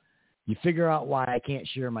breaking up. You figure out why I can't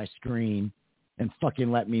share my screen, and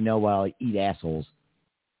fucking let me know while I eat assholes.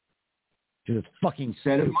 Because it's fucking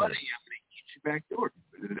Instead stupid. of money, I'm going to eat you back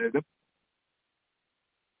door.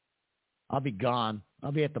 I'll be gone.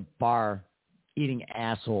 I'll be at the bar eating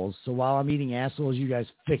assholes. So while I'm eating assholes, you guys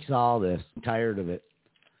fix all this. I'm tired of it.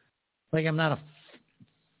 Like I'm not a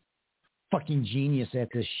fucking genius at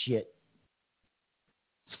this shit.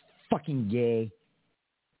 It's fucking gay.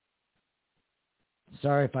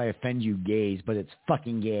 Sorry if I offend you gays, but it's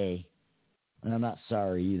fucking gay. And I'm not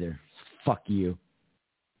sorry either. Fuck you.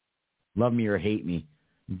 Love me or hate me.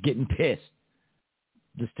 I'm getting pissed.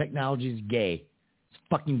 This technology is gay. It's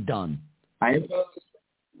fucking done. I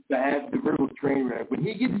have the verbal train wreck. When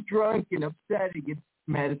he gets drunk and upset, he gets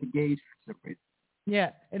mad at the gays for some reason.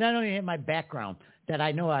 Yeah, and I don't even have my background that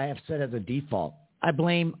I know I have set as a default. I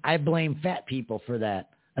blame fat people for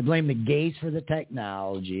that. I blame the gays for the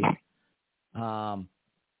technology.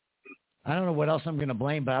 I don't know what else I'm going to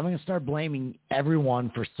blame, but I'm going to start blaming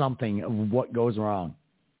everyone for something of what goes wrong.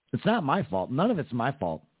 It's not my fault. None of it's my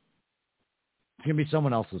fault. It's going to be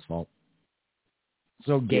someone else's fault.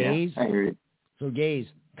 So gays,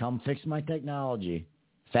 come fix my technology.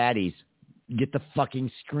 Fatties, get the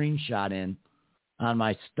fucking screenshot in on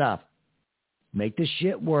my stuff. Make this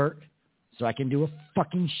shit work so I can do a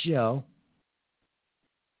fucking show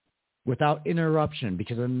without interruption,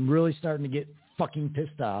 because I'm really starting to get fucking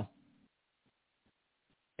pissed off.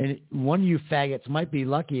 And one of you faggots might be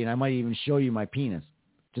lucky, and I might even show you my penis.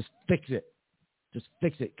 Just fix it. Just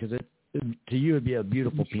fix it, because to you it'd be a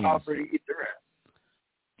beautiful penis.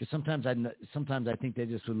 Because sometimes I think they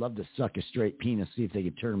just would love to suck a straight penis, see if they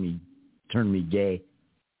could turn me gay.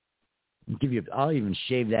 I'll even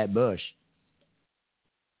shave that bush.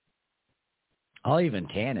 I'll even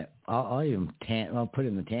tan it. I'll put it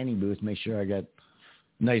in the tanning booth. Make sure I got a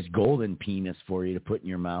nice golden penis for you to put in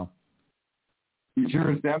your mouth. You sure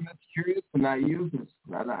it's them that's curious and not you? 'Cause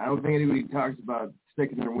I don't think anybody talks about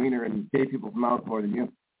sticking their wiener in gay people's mouth more than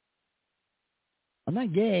you. I'm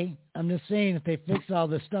not gay. I'm just saying if they fix all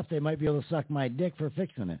this stuff, they might be able to suck my dick for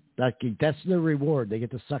fixing it. That's the reward. They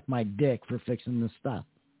get to suck my dick for fixing this stuff.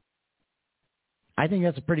 I think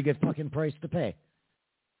that's a pretty good fucking price to pay.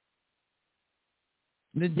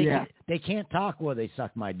 They can't talk while they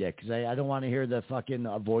suck my dick, because I don't want to hear the fucking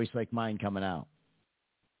a voice like mine coming out.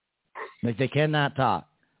 Like, they cannot talk.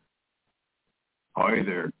 Hi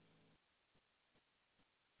there.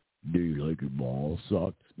 Do you like your balls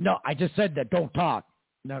sucked? No, I just said that. Don't talk.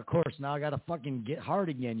 Now, of course, now I got to fucking get hard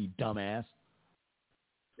again, you dumbass.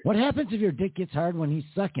 What happens if your dick gets hard when he's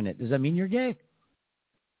sucking it? Does that mean you're gay?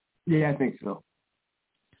 Yeah, I think so.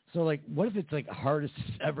 So, like, what if it's, like, hardest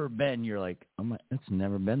it's ever been? You're like, it's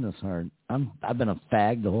never been this hard. I've been a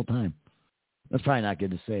fag the whole time. That's probably not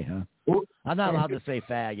good to say, huh? Well, I'm not allowed to say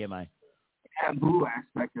fag, am I? Taboo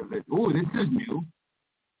aspect of it. Oh, this is new.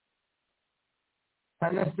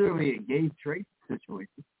 Not necessarily a gay trait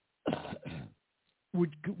situation.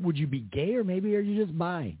 Would you be gay, or maybe are you just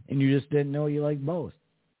bi and you just didn't know you like both?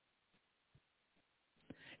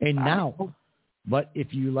 And now, but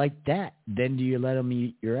if you like that, then do you let them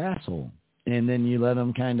eat your asshole? And then you let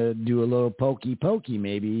them kind of do a little pokey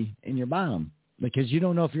maybe in your bottom, because you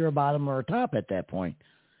don't know if you're a bottom or a top at that point.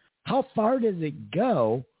 How far does it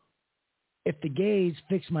go? If the gays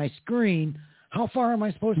fix my screen, how far am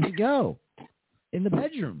I supposed to go in the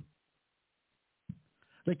bedroom?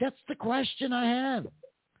 Like, that's the question I have.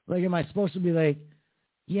 Like, am I supposed to be like,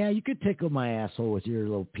 yeah, you could tickle my asshole with your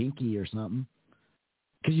little pinky or something,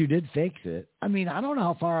 because you did fix it. I mean, I don't know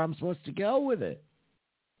how far I'm supposed to go with it.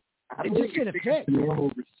 It's just going to fix. It's a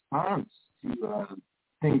normal response to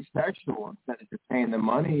things sexual instead of just paying the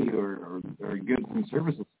money or goods and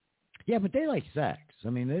services. Yeah, but they like sex. I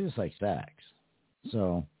mean, they just like sex.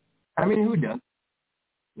 So, I mean, who does?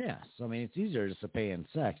 Yeah, so I mean, it's easier just to pay in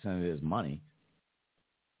sex than it is money.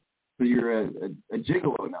 So you're a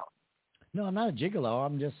gigolo now? No, I'm not a gigolo.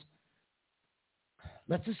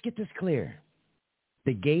 Let's just get this clear.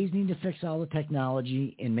 The gays need to fix all the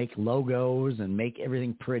technology and make logos and make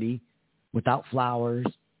everything pretty without flowers.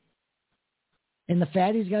 And the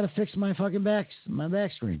fatties got to fix my fucking back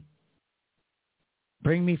screen.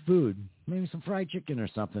 Bring me food. Maybe some fried chicken or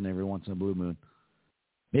something every once in a blue moon.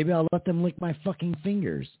 Maybe I'll let them lick my fucking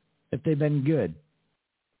fingers if they've been good.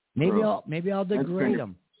 Maybe I'll degrade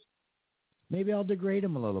them. Maybe I'll degrade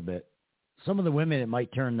them a little bit. Some of the women, it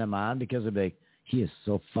might turn them on because of he is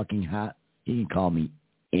so fucking hot. He can call me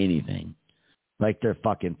anything. Like their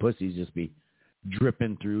fucking pussies just be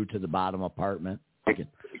dripping through to the bottom apartment.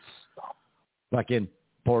 Fucking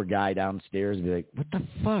poor guy downstairs be like, what the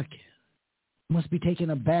fuck? Must be taking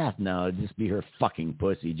a bath. No, it'd just be her fucking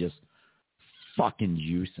pussy just fucking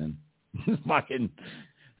juicing. Fucking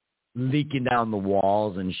leaking down the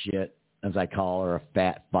walls and shit, as I call her, a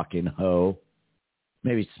fat fucking hoe.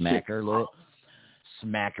 Maybe smack her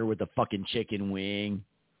with a fucking chicken wing.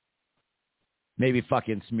 Maybe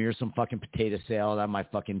fucking smear some fucking potato salad on my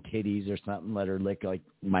fucking titties or something. Let her lick like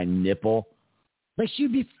my nipple. Like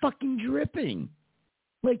she'd be fucking dripping.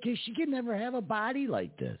 Like she could never have a body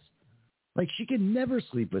like this. Like she could never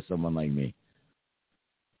sleep with someone like me.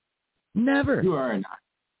 Never. You are not.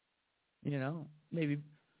 You know, maybe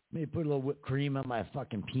put a little whipped cream on my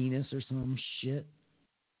fucking penis or some shit.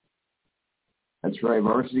 That's right,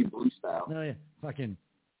 varsity blue style. No, yeah, fucking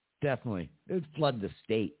definitely. It would flood the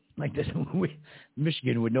state. Like this,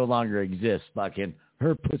 Michigan would no longer exist. Fucking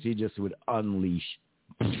her pussy just would unleash.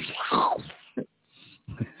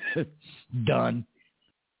 Done.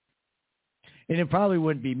 And it probably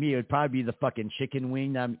wouldn't be me. It would probably be the fucking chicken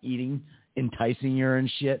wing I'm eating, enticing her and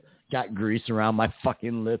shit. Got grease around my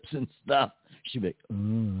fucking lips and stuff. She'd be like,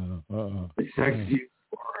 The sexy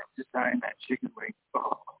just eyeing that chicken wing.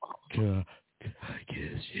 Can I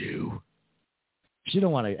kiss you? She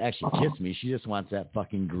don't want to actually kiss me. She just wants that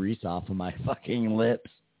fucking grease off of my fucking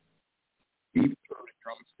lips. Deep throat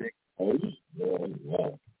drumstick.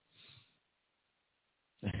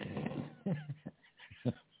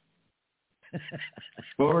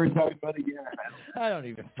 What were we talking about again? I don't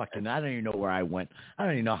even know where I went. I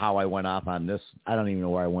don't even know how I went off on this. I don't even know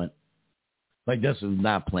where I went. Like, this is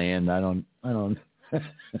not planned. I don't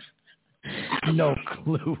no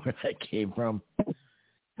clue where that came from.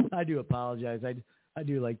 I do apologize. I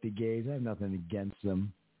do like the gays. I have nothing against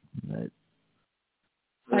them.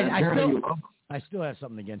 I still have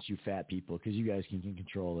something against you fat people because you guys can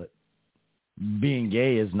control it. Being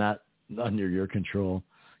gay is not under your control.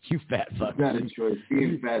 You fat fuck. Not a choice.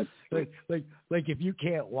 Being fat. Like if you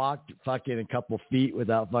can't walk fucking a couple feet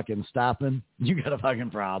without fucking stopping, you got a fucking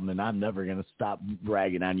problem, and I'm never gonna stop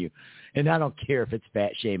bragging on you. And I don't care if it's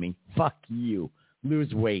fat shaming. Fuck you.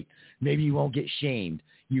 Lose weight. Maybe you won't get shamed.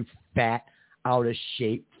 You fat, out of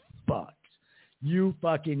shape fucks. You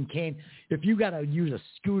fucking can't. If you gotta use a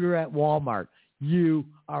scooter at Walmart, you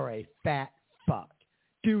are a fat fuck.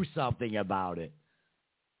 Do something about it.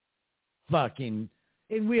 Fucking.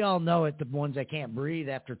 And we all know it, the ones that can't breathe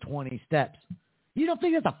after 20 steps. You don't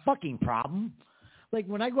think that's a fucking problem? Like,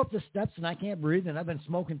 when I go up the steps and I can't breathe and I've been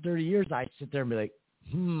smoking 30 years, I sit there and be like,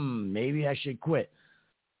 maybe I should quit.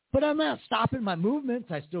 But I'm not stopping my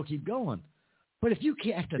movements. I still keep going. But if you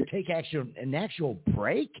can't have to take an actual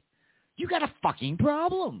break, you got a fucking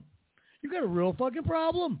problem. You got a real fucking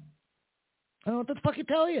problem. I don't know what to fucking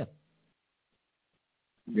tell you.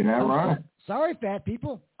 You're not wrong. Sorry, fat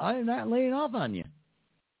people. I am not laying off on you.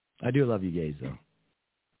 I do love you gays, though.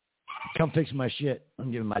 Come fix my shit.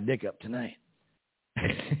 I'm giving my dick up tonight.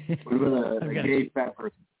 What about a gay fat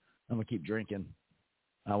person? I'm going to keep drinking.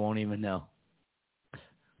 I won't even know.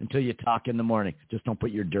 Until you talk in the morning. Just don't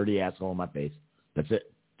put your dirty asshole in my face. That's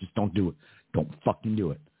it. Just don't do it. Don't fucking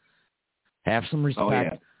do it. Have some respect. Oh,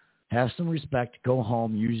 yeah. Have some respect. Go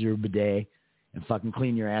home, use your bidet, and fucking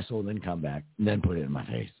clean your asshole, then come back. And then put it in my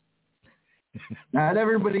face. Not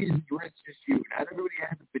everybody's rich as you. Not everybody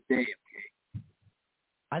has a bidet, okay?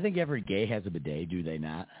 I think every gay has a bidet, do they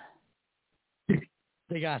not?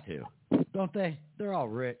 They got to, don't they? They're all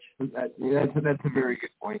rich. That's a very good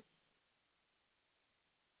point.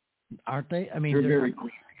 Aren't they? I mean, they're very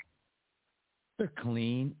clean. They're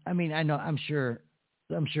clean. I mean, I know. I'm sure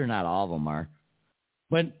not all of them are,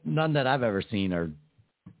 but none that I've ever seen are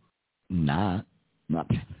not.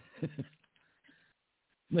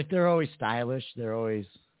 Like, they're always stylish. They're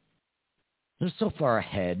so far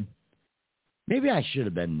ahead. Maybe I should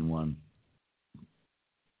have been one.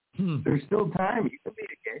 There's still time. You can be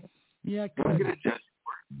a gay. Yeah, don't get a judge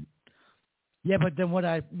for it. Yeah, but then what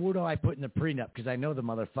do I put in the prenup? Because I know the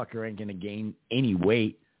motherfucker ain't going to gain any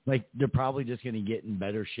weight. Like, they're probably just going to get in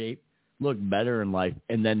better shape, look better in life,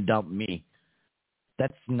 and then dump me.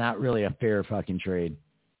 That's not really a fair fucking trade.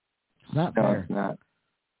 It's not fair. It's not.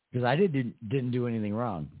 Because I didn't do anything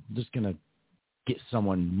wrong. I'm just going to get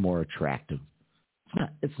someone more attractive.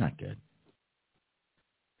 It's not good.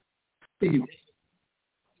 You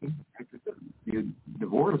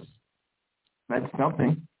divorce. That's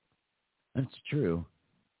something. That's true.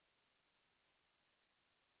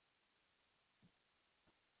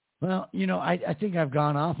 Well, I think I've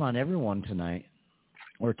gone off on everyone tonight.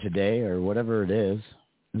 Or today, or whatever it is.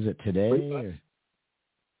 Is it today? Or?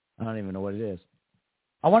 I don't even know what it is.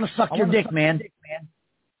 I want to suck your dick, man.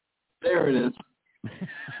 There it is.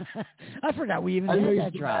 I forgot we even had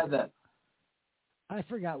that drop. I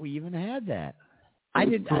forgot we even had that. I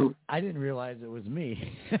didn't realize it was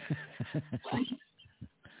me.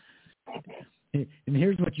 And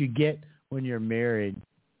here's what you get when you're married.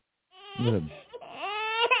 What a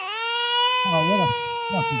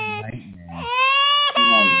fucking nightmare.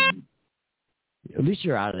 At least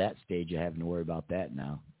you're out of that stage of having to worry about that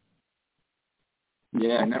now.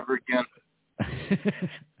 Yeah, never again.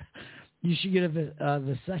 You should get a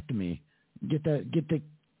vasectomy. Get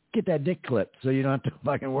that dick clipped so you don't have to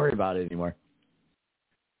fucking worry about it anymore.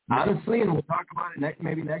 Honestly, and we'll talk about it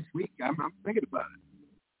maybe next week. I'm thinking about it.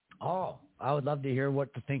 Oh, I would love to hear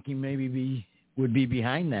what the thinking would be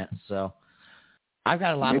behind that. So I've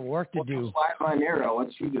got a lot of work to do. Slide on air. I'll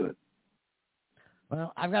let you do it.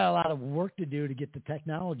 Well, I've got a lot of work to do to get the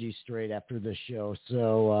technology straight after this show,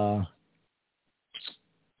 so...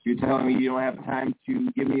 You're telling me you don't have time to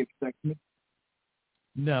give me a second?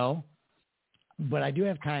 No, but I do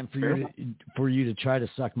have time for you to try to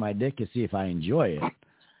suck my dick and see if I enjoy it.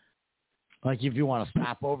 Like if you want to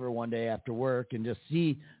stop over one day after work and just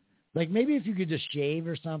see, like maybe if you could just shave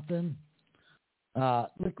or something,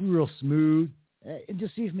 look real smooth, and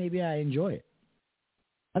just see if maybe I enjoy it.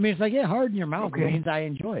 I mean, if I get hard in your mouth, it means I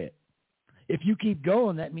enjoy it. If you keep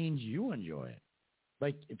going, that means you enjoy it.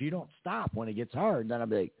 Like, if you don't stop when it gets hard, then I'll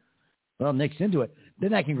be like, well, Nick's into it.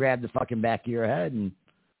 Then I can grab the fucking back of your head and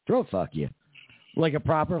throat fuck you. Like a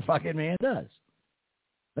proper fucking man does.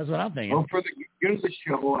 That's what I'm thinking. Well, for the good of the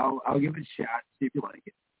show, I'll give it a shot, see if you like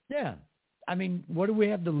it. Yeah. I mean, what do we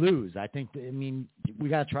have to lose? We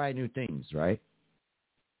got to try new things, right?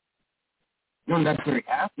 You don't necessarily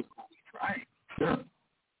have to, but we try. Sure.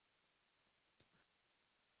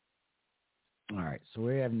 All right, so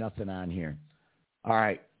we have nothing on here. All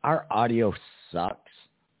right, our audio sucks,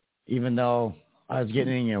 even though I was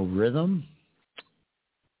getting in a rhythm.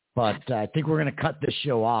 But I think we're going to cut this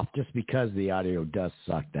show off just because the audio does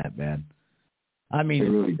suck that bad. I mean, it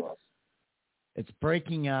really does. It's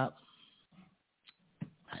breaking up.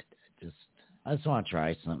 I just want to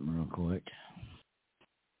try something real quick.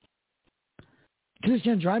 Because it's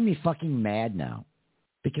going to drive me fucking mad now.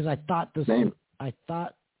 Because I thought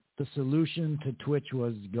the solution to Twitch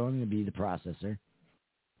was going to be the processor.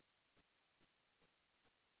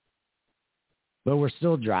 But we're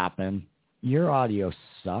still dropping. Your audio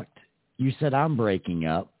sucked. You said I'm breaking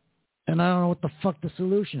up. And I don't know what the fuck the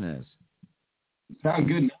solution is. Sound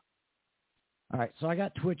good now. All right, so I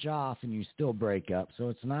got Twitch off and you still break up, so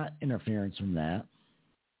it's not interference from that.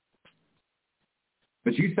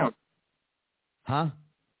 But you sound... Huh?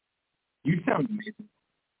 You sound amazing.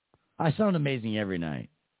 I sound amazing every night.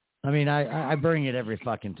 I mean, I bring it every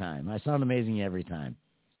fucking time. I sound amazing every time.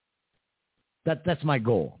 That's my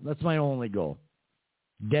goal. That's my only goal.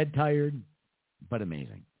 Dead tired, but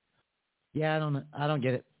amazing. Yeah, I don't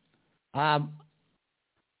get it.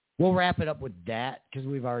 We'll wrap it up with that because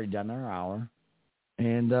we've already done our hour.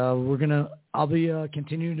 And I'll be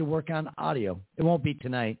continuing to work on audio. It won't be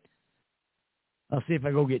tonight. I'll see if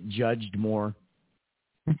I go get judged more.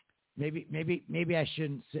 Maybe I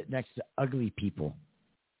shouldn't sit next to ugly people.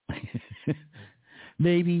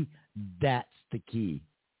 Maybe that's the key.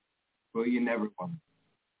 Well, you never won.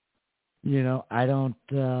 You know, I don't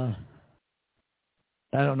know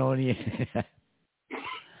any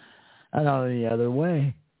I don't know any other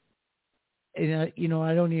way. And, I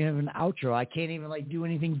don't even have an outro. I can't even do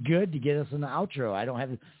anything good to get us an outro.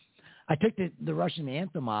 I took the Russian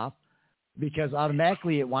anthem off because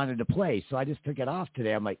automatically it wanted to play. So I just took it off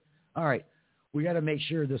today. I'm like, all right, we got to make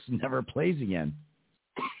sure this never plays again.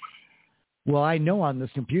 Well, I know on this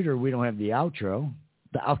computer we don't have the outro.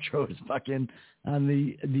 The outro is fucking on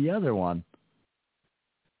the other one.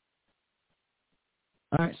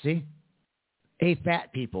 All right, see? Hey,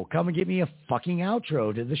 fat people, come and give me a fucking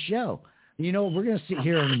outro to the show. We're going to sit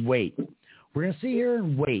here and wait. We're going to sit here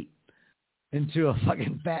and wait until a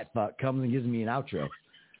fucking fat fuck comes and gives me an outro.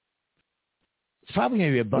 It's probably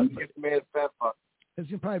going to be It's going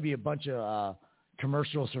to probably be a bunch of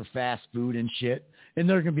commercials for fast food and shit, and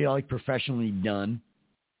they're going to be professionally done.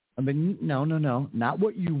 I mean, no, not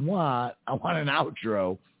what you want. I want an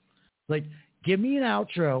outro. Give me an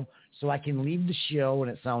outro so I can leave the show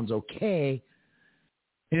and it sounds okay.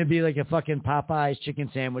 And it'd be like a fucking Popeyes chicken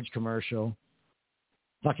sandwich commercial.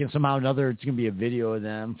 Fucking somehow or another, it's going to be a video of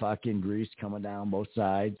them fucking grease coming down both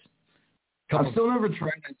sides. I've still never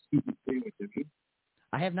tried that stupid sandwich, have you?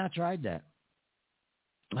 I have not tried that.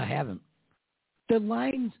 I haven't. The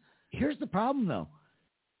lines, here's the problem though.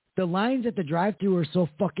 The lines at the drive-thru are so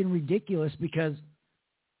fucking ridiculous because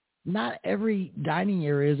not every dining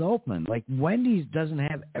area is open. Like Wendy's doesn't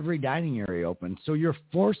have every dining area open. So you're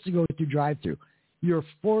forced to go through drive-thru. You're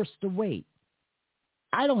forced to wait.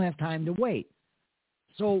 I don't have time to wait.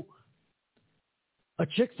 So a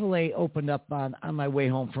Chick-fil-A opened up on my way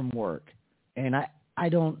home from work. And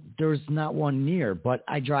there's not one near, but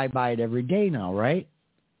I drive by it every day now, right?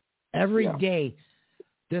 Every day,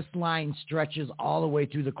 this line stretches all the way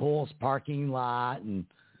through the Kohl's parking lot. And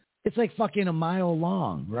it's like fucking a mile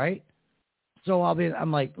long, right? So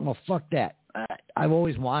I'm like, well, fuck that. I've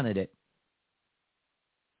always wanted it.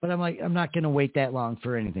 But I'm like, I'm not going to wait that long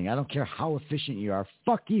for anything. I don't care how efficient you are.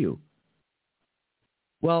 Fuck you.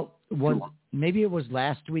 Well, maybe it was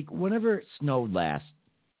last week, whenever it snowed last,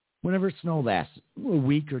 a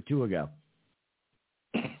week or two ago.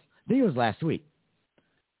 I think it was last week.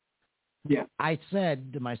 Yeah. I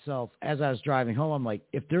said to myself as I was driving home, I'm like,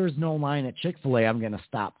 if there is no line at Chick-fil-A, I'm going to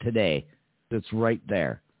stop today. It's right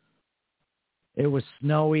there. It was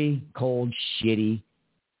snowy, cold, shitty,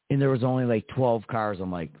 and there was only like 12 cars.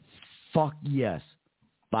 I'm like, fuck yes.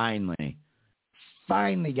 Finally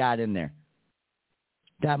got in there.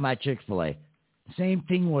 Got my Chick-fil-A. Same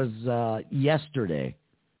thing was yesterday.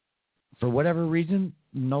 For whatever reason,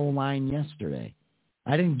 no line yesterday.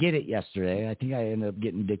 I didn't get it yesterday. I think I ended up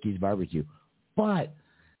getting Dickie's barbecue. But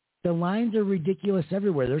the lines are ridiculous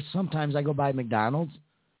everywhere. There's sometimes I go by McDonald's,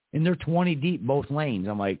 and they're 20 deep, both lanes.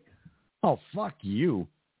 I'm like, oh, fuck you.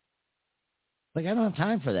 Like, I don't have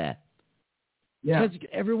time for that. Yeah. Because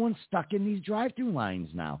everyone's stuck in these drive-through lines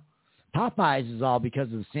now. Popeyes is all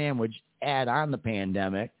because of the sandwich, add on the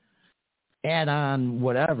pandemic, add on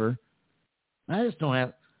whatever. I just don't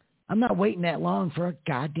have, I'm not waiting that long for a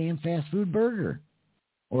goddamn fast food burger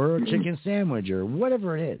or a chicken sandwich or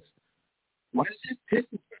whatever it is. Why does it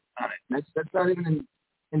pickles on it? That's not even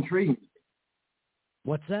intriguing.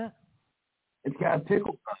 What's that? It's got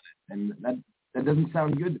pickles on it, and that doesn't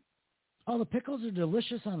sound good. Oh, the pickles are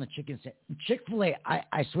delicious on the chicken sandwich. Chick-fil-A,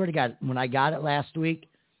 I swear to God, when I got it last week,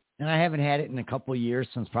 and I haven't had it in a couple of years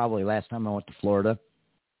since probably last time I went to Florida,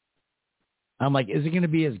 I'm like, is it going to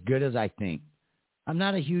be as good as I think? I'm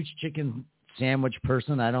not a huge chicken sandwich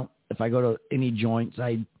person. If I go to any joints,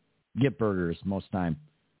 I get burgers most time.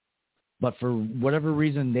 But for whatever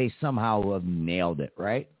reason, they somehow have nailed it,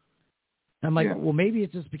 right? I'm like, well, maybe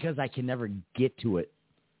it's just because I can never get to it.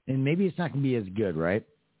 And maybe it's not going to be as good, right?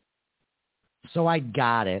 So I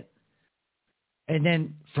got it. And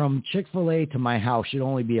then from Chick-fil-A to my house should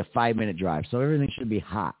only be a 5-minute drive. So everything should be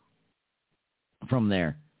hot from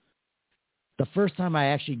there. The first time I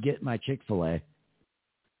actually get my Chick-fil-A,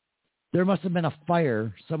 there must have been a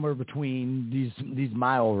fire somewhere between these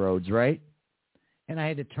mile roads, right? And I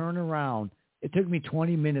had to turn around. It took me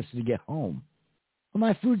 20 minutes to get home. Well,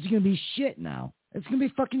 my food's going to be shit now. It's going to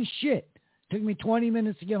be fucking shit. It took me 20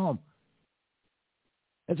 minutes to get home.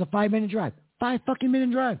 It's a 5-minute drive. 5 fucking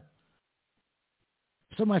minute drive.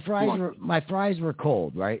 So my fries were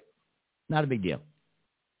cold, right? Not a big deal.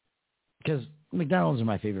 Because McDonald's are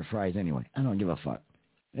my favorite fries anyway. I don't give a fuck.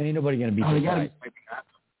 Ain't nobody going to beat the fries.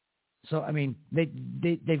 So, I mean,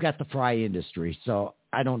 they've got the fry industry, so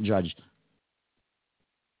I don't judge.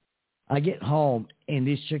 I get home, and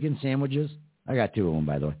these chicken sandwiches, I got 2 of them,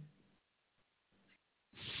 by the way.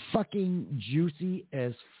 Fucking juicy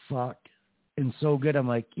as fuck and so good. I'm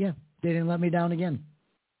like, yeah, they didn't let me down again.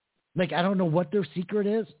 Like, I don't know what their secret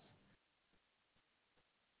is,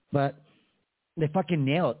 but they fucking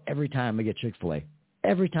nail it every time I get Chick-fil-A.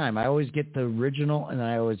 Every time. I always get the original, and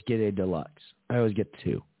I always get a deluxe. I always get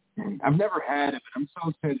 2. I've never had it, but I'm so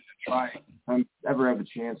excited to try it. If I ever have a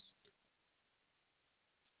chance.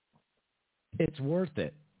 It's worth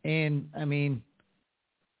it. And, I mean,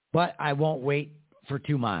 but I won't wait for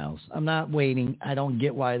 2 miles. I'm not waiting. I don't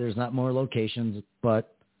get why there's not more locations,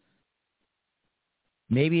 but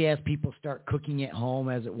maybe as people start cooking at home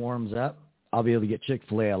as it warms up, I'll be able to get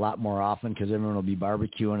Chick-fil-A a lot more often because everyone will be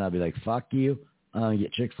barbecuing. I'll be like, fuck you. I'll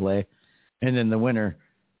get Chick-fil-A. And then the winter,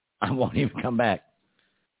 I won't even come back.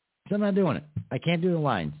 So I'm not doing it. I can't do the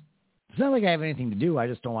lines. It's not like I have anything to do. I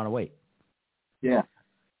just don't want to wait. Yeah.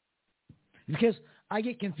 Because I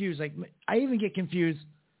get confused. Like, I even get confused.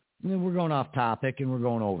 We're going off topic and we're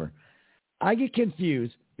going over. I get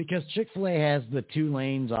confused because Chick-fil-A has the 2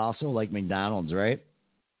 lanes also, like McDonald's, right?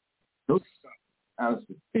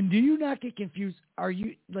 And do you not get confused? Are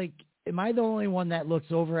you, like, am I the only one that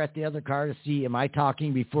looks over at the other car to see, am I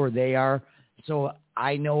talking before they are? So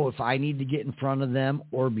I know if I need to get in front of them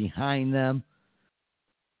or behind them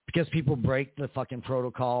because people break the fucking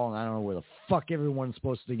protocol and I don't know where the fuck everyone's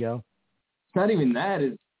supposed to go. It's not even that.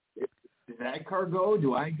 Does that car go?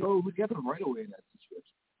 Do I go? Who's got the right away in that situation?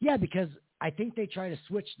 Yeah, because I think they try to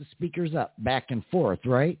switch the speakers up back and forth,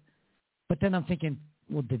 right? But then I'm thinking,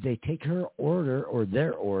 well, did they take her order or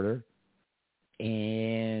their order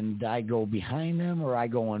and I go behind them or I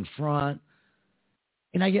go in front?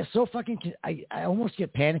 And I get so fucking, I almost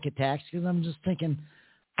get panic attacks because I'm just thinking,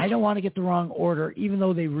 I don't want to get the wrong order, even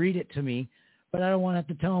though they read it to me, but I don't want to have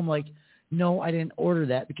to tell them, like, no, I didn't order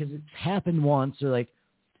that because it's happened once. Or like,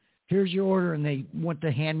 here's your order, and they want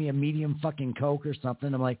to hand me a medium fucking Coke or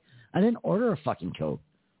something. I'm like, I didn't order a fucking Coke.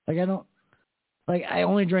 Like, I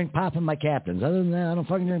only drink pop in my Captains. Other than that, I don't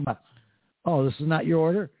fucking drink pop. Oh, this is not your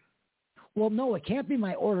order? Well, no, it can't be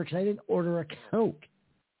my order because I didn't order a Coke.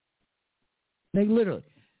 Like, literally.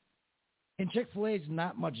 And Chick-fil-A is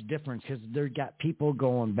not much different because they've got people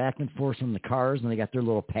going back and forth from the cars, and they got their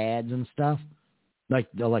little pads and stuff, like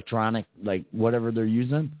the electronic, like whatever they're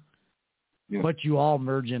using. but you all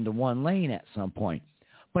merge into one lane at some point.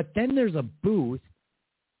 But then there's a booth.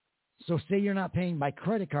 So say you're not paying by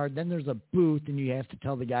credit card, then there's a booth and you have to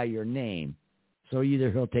tell the guy your name. So either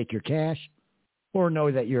he'll take your cash or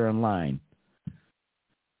know that you're in line.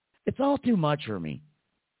 It's all too much for me.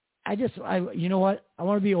 You know what? I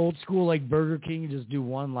want to be old school like Burger King and just do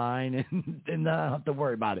one line and not have to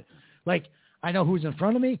worry about it. Like, I know who's in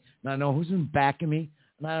front of me, and I know who's in back of me,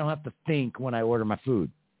 and I don't have to think when I order my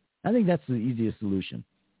food. I think that's the easiest solution.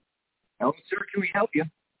 Hello, sir, can we help you?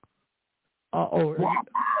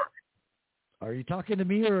 Are you talking to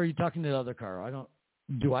me or are you talking to the other car?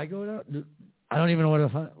 Do I go down? I don't even know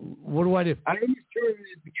what do I do? I am sure it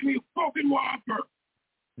is. Give me a fucking Whopper.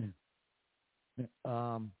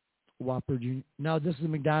 Whopper Jr. No, this is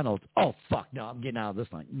McDonald's. Oh, fuck. No, I'm getting out of this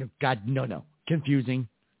line. No, God, no. Confusing.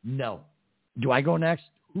 No. Do I go next?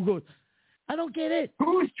 Who goes? I don't get it.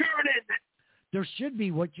 Whose turn is it? There should be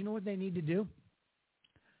you know what they need to do?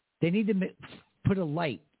 They need to put a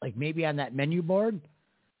light, like maybe on that menu board,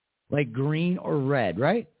 like green or red,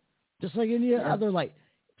 right? Just like any other light.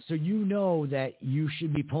 So you know that you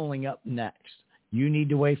should be pulling up next. You need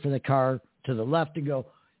to wait for the car to the left to go.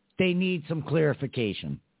 They need some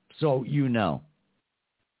clarification. So you know.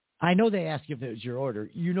 I know they ask if it was your order.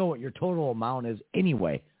 You know what your total amount is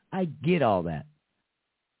anyway. I get all that.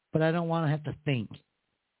 But I don't want to have to think.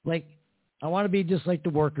 Like, I want to be just like the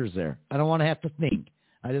workers there. I don't want to have to think.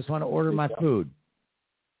 I just want to order my food.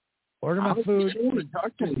 Order my food. I don't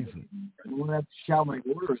want to have to shout my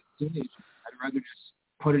order as soon as I'd rather just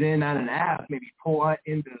put it in on an app, maybe pull it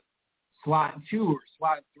into slot 2 or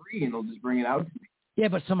slot 3, and they'll just bring it out to me. Yeah,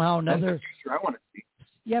 but somehow or another. That's the future I want to see.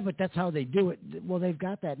 Yeah, but that's how they do it. Well, they've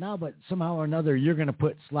got that now, but somehow or another, you're going to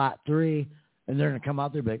put slot 3, and they're going to come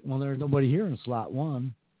out there and be like, well, there's nobody here in slot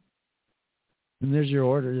 1. And there's your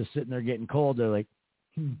order just sitting there getting cold. They're like,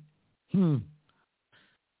 No,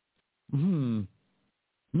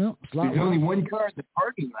 slot There's only one car in the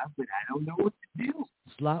parking lot, but I don't know what to do.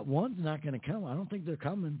 Slot 1's not going to come. I don't think they're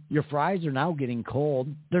coming. Your fries are now getting cold.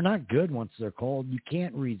 They're not good once they're cold. You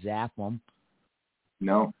can't re-zap them.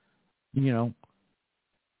 No. You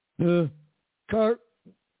know, car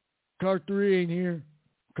 3 ain't here.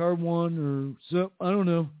 Car 1 or something. I don't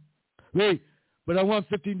know. Wait, but I want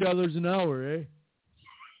 $15 an hour, eh?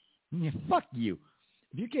 Yeah, fuck you.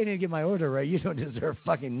 If you can't even get my order right, you don't deserve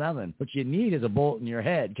fucking nothing. What you need is a bolt in your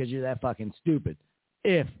head because you're that fucking stupid.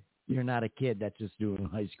 If you're not a kid that's just doing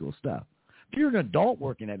high school stuff. If you're an adult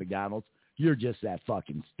working at McDonald's, you're just that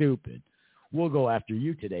fucking stupid. We'll go after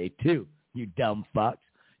you today, too, you dumb fucks.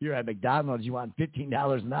 You're at McDonald's, you want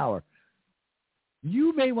 $15 an hour.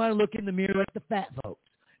 You may want to look in the mirror like the fat folks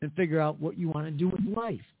and figure out what you want to do with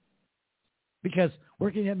life. Because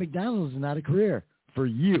working at McDonald's is not a career for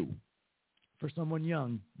you. For someone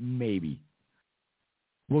young, maybe.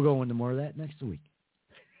 We'll go into more of that next week.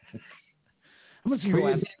 I'm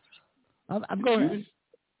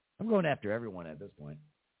going after everyone at this point.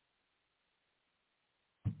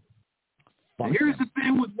 Here's the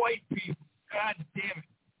thing with white people. God damn it.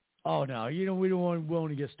 Oh no, we don't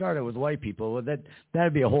want to get started with white people.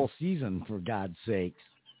 That'd be a whole season, for God's sakes.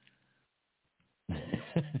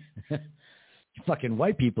 Fucking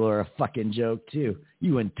white people are a fucking joke, too.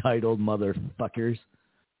 You entitled motherfuckers.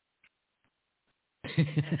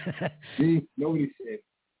 See, nobody's safe.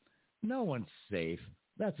 No one's safe.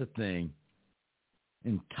 That's a thing.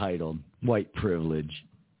 Entitled. White privilege.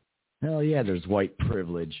 Hell yeah, there's white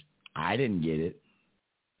privilege. I didn't get it.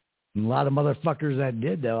 And a lot of motherfuckers that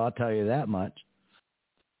did, though, I'll tell you that much.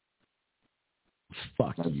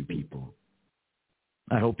 Fuck you people.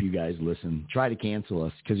 I hope you guys listen. Try to cancel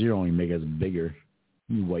us because you're only making us bigger.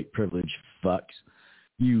 You white privilege fucks.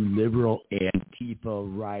 You liberal Antifa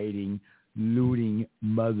rioting, looting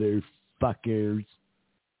motherfuckers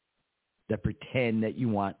that pretend that you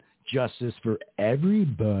want justice for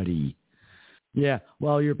everybody. Yeah,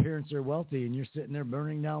 well, your parents are wealthy and you're sitting there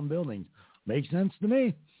burning down buildings. Makes sense to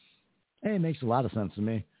me. Hey, it makes a lot of sense to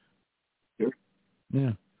me. Sure.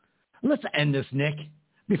 Yeah. Let's end this, Nick,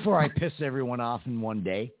 before I piss everyone off in one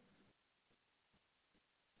day.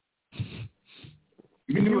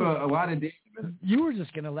 You can do a lot of days. You were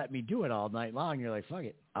just going to let me do it all night long. You're like, fuck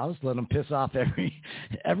it. I'll just let him piss off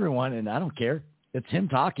everyone, and I don't care. It's him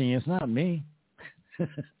talking. It's not me.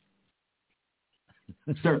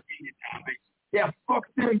 Start being topics. Yeah, fuck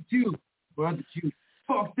them too. Well,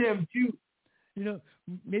 fuck them too. You know,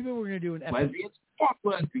 maybe we're going to do an episode. Lesbians? Fuck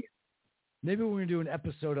lesbians. Maybe we're going to do an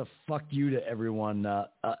episode of fuck you to everyone.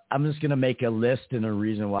 I'm just going to make a list and a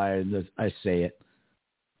reason why I say it.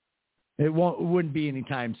 It wouldn't be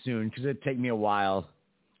anytime soon because it'd take me a while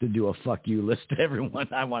to do a fuck you list to everyone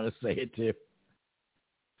I want to say it to.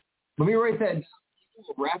 Let me write that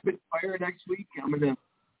rapid fire next week. I'm going to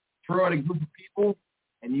throw out a group of people,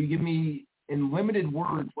 and you give me in limited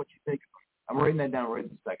words what you think of them. I'm writing that down right in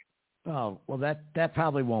a second. Oh, well, that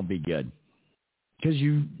probably won't be good. Because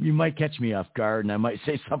you might catch me off guard, and I might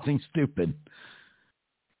say something stupid.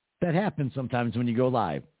 That happens sometimes when you go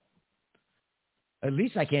live. At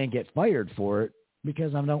least I can't get fired for it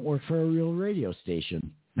because I don't work for a real radio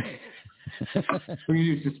station. Will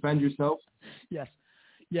you suspend yourself?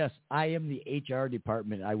 Yes, I am the HR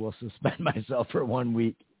department. I will suspend myself for 1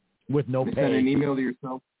 week with no pay. Send an email to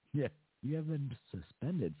yourself? Yeah. You have been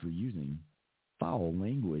suspended for using foul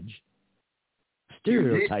language.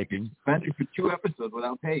 Stereotyping. Suspended for 2 episodes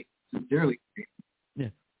without pay. Sincerely. Yeah.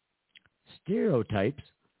 Stereotypes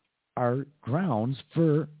are grounds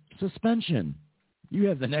for suspension. You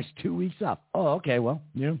have the next 2 weeks off. Oh, okay. Well,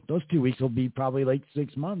 those 2 weeks will be probably like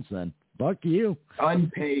 6 months then. Fuck you.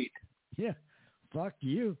 Unpaid. Yeah. Fuck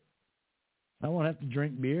you. I won't have to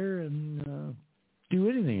drink beer and do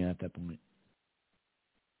anything at that point.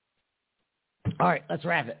 All right. Let's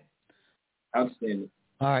wrap it. Outstanding.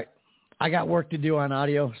 All right. I got work to do on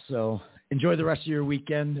audio, so enjoy the rest of your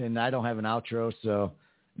weekend. And I don't have an outro, so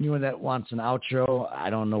anyone that wants an outro,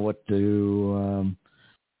 I don't know what to.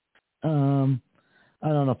 I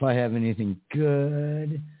don't know if I have anything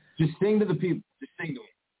good. Just sing to the people. Just sing to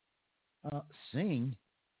them. Sing?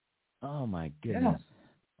 Oh my goodness. Yeah.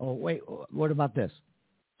 Oh wait, what about this?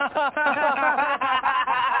 That's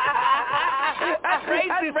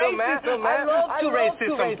racism, man. I love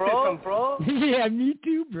racism, bro. Yeah, me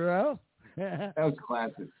too, bro. That was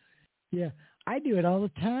classic. Yeah, I do it all the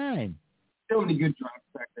time. So many good drops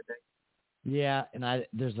back in the day. Yeah, and I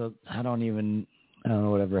don't know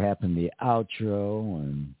whatever happened to the outro,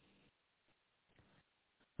 and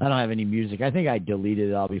I don't have any music. I think I deleted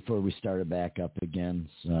it all before we started back up again,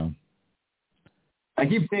 so. I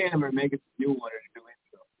keep saying I'm going to make a new one or a new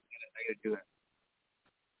intro. I got to do that.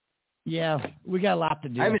 Yeah, we got a lot to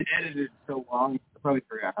do. I haven't edited it so long. I probably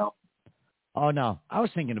forgot how. Oh, no. I was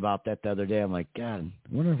thinking about that the other day. I'm like, God, I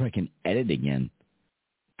wonder if I can edit again.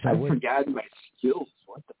 I've forgotten my skills.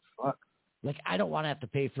 What the fuck? Like, I don't want to have to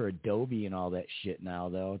pay for Adobe and all that shit now,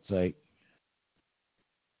 though. It's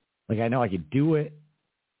like I know I could do it,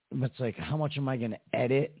 but it's like, how much am I going to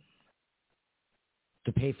edit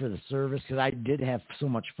to pay for the service? Because I did have so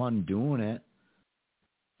much fun doing it,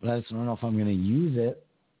 but I just don't know if I'm going to use it.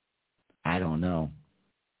 I don't know.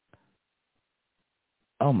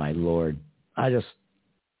 Oh, my Lord. I just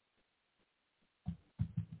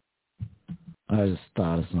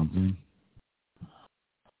thought of something.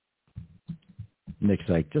 Nick's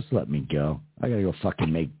like, just let me go. I got to go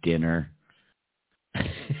fucking make dinner.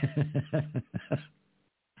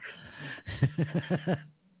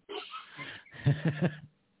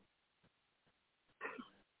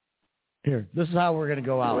 Here, this is how we're going to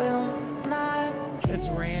go out.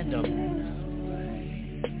 It's random.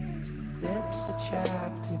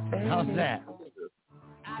 How's that?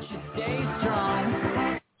 I should stay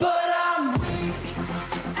strong, but I'm weak.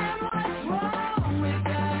 And what's wrong with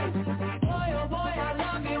that? Boy, oh boy, I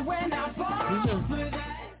love it when I fall for that.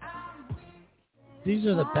 These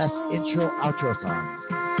are the best intro, outro songs.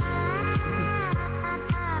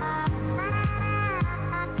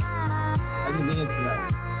 I can dance to that.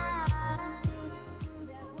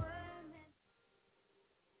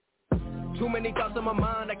 Too many thoughts on my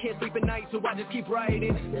mind, I can't sleep at night, so I just keep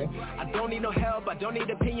writing. I don't need no help, I don't need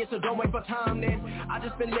opinions, so don't wait for time then. I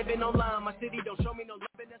just been living online, my city don't show me no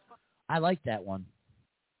love, and that's fine. I like that one.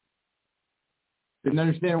 Didn't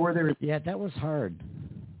understand where they were. Yeah, that was hard.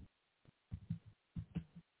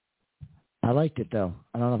 I liked it, though.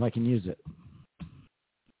 I don't know if I can use it.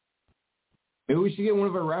 Maybe we should get one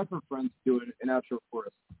of our rapper friends to do an outro for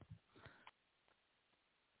us.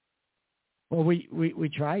 Well, we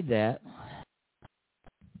tried that.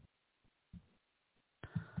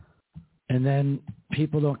 And then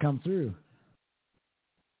people don't come through.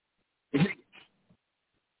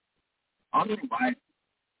 I'll just buy it.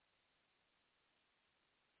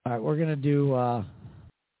 All right, we're going to do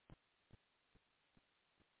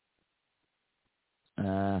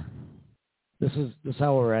this is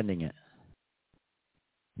how we're ending it.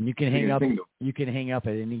 And you can hang up. You can hang up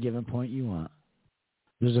at any given point you want.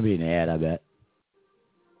 This will be an ad, I bet.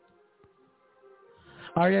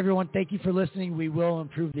 All right, everyone. Thank you for listening. We will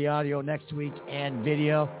improve the audio next week and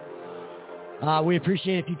video. We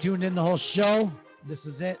appreciate if you tuned in the whole show. This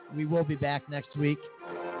is it. We will be back next week.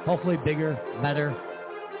 Hopefully bigger, better,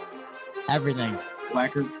 everything.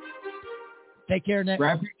 Blacker. Take care, Nick.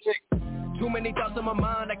 Grab your chick. Too many thoughts on my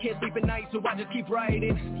mind, I can't sleep at night, so I just keep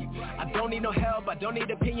writing. I don't need no help, I don't need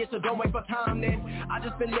opinions, so don't wait for time then. I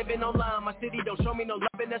just been living online, my city don't show me no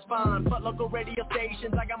love, and that's fine. But local radio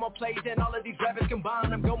stations, I got more plays than all of these rappers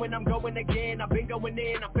combined. I'm going again, I've been going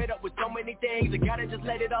in, I'm fed up with so many things. I gotta just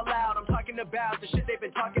let it all out, I'm talking about the shit they've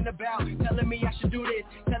been talking about. Telling me I should do this,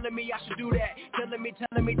 telling me I should do that. Telling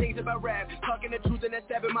me things about rap. Talking the truth and that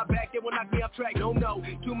stab in my back, they will knock me off track. No,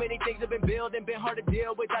 too many things have been building, been hard to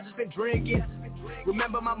deal with, I just been drinking.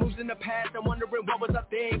 Remember my moves in the past, I'm wondering what was I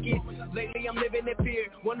thinking. Lately I'm living in fear,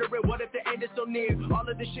 wondering what if the end is so near. All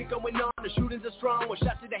of this shit going on, the shootings are strong. One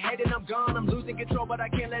shot to the head and I'm gone. I'm losing control, but I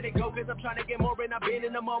can't let it go, cause I'm trying to get more. And I've been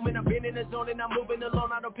in the moment, I've been in the zone, and I'm moving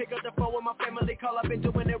alone. I don't pick up the phone when my family call, I've been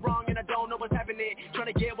doing it wrong, and I don't know what's happening.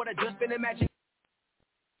 Trying to get what I just been imagining.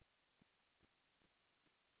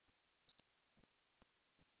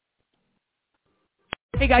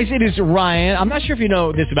 Hey guys, it is Ryan. I'm not sure if you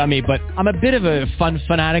know this about me, but I'm a bit of a fun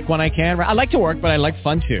fanatic when I can. I like to work, but I like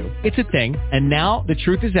fun too. It's a thing. And now the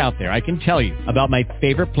truth is out there. I can tell you about my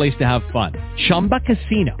favorite place to have fun. Chumba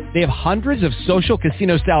Casino. They have hundreds of social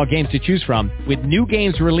casino style games to choose from with new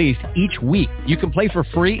games released each week. You can play for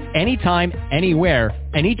free anytime, anywhere.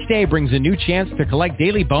 And each day brings a new chance to collect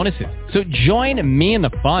daily bonuses. So join me in the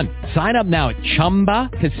fun. Sign up now at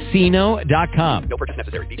ChumbaCasino.com. No purchase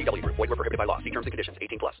necessary. VGW Group. Void where prohibited by law. See terms and conditions.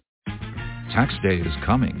 18+. Tax day is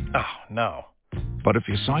coming. Oh, no. But if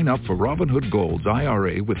you sign up for Robinhood Gold's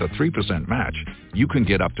IRA with a 3% match, you can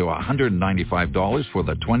get up to $195 for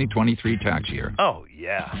the 2023 tax year. Oh,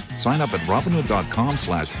 yeah. Sign up at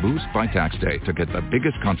Robinhood.com/boost by tax day to get the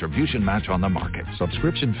biggest contribution match on the market.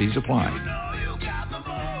 Subscription fees apply.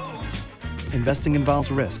 Investing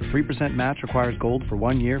involves risk. 3% match requires gold for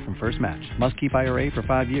 1 year from first match. Must keep IRA for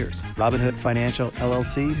 5 years. Robinhood Financial,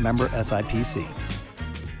 LLC, member SIPC.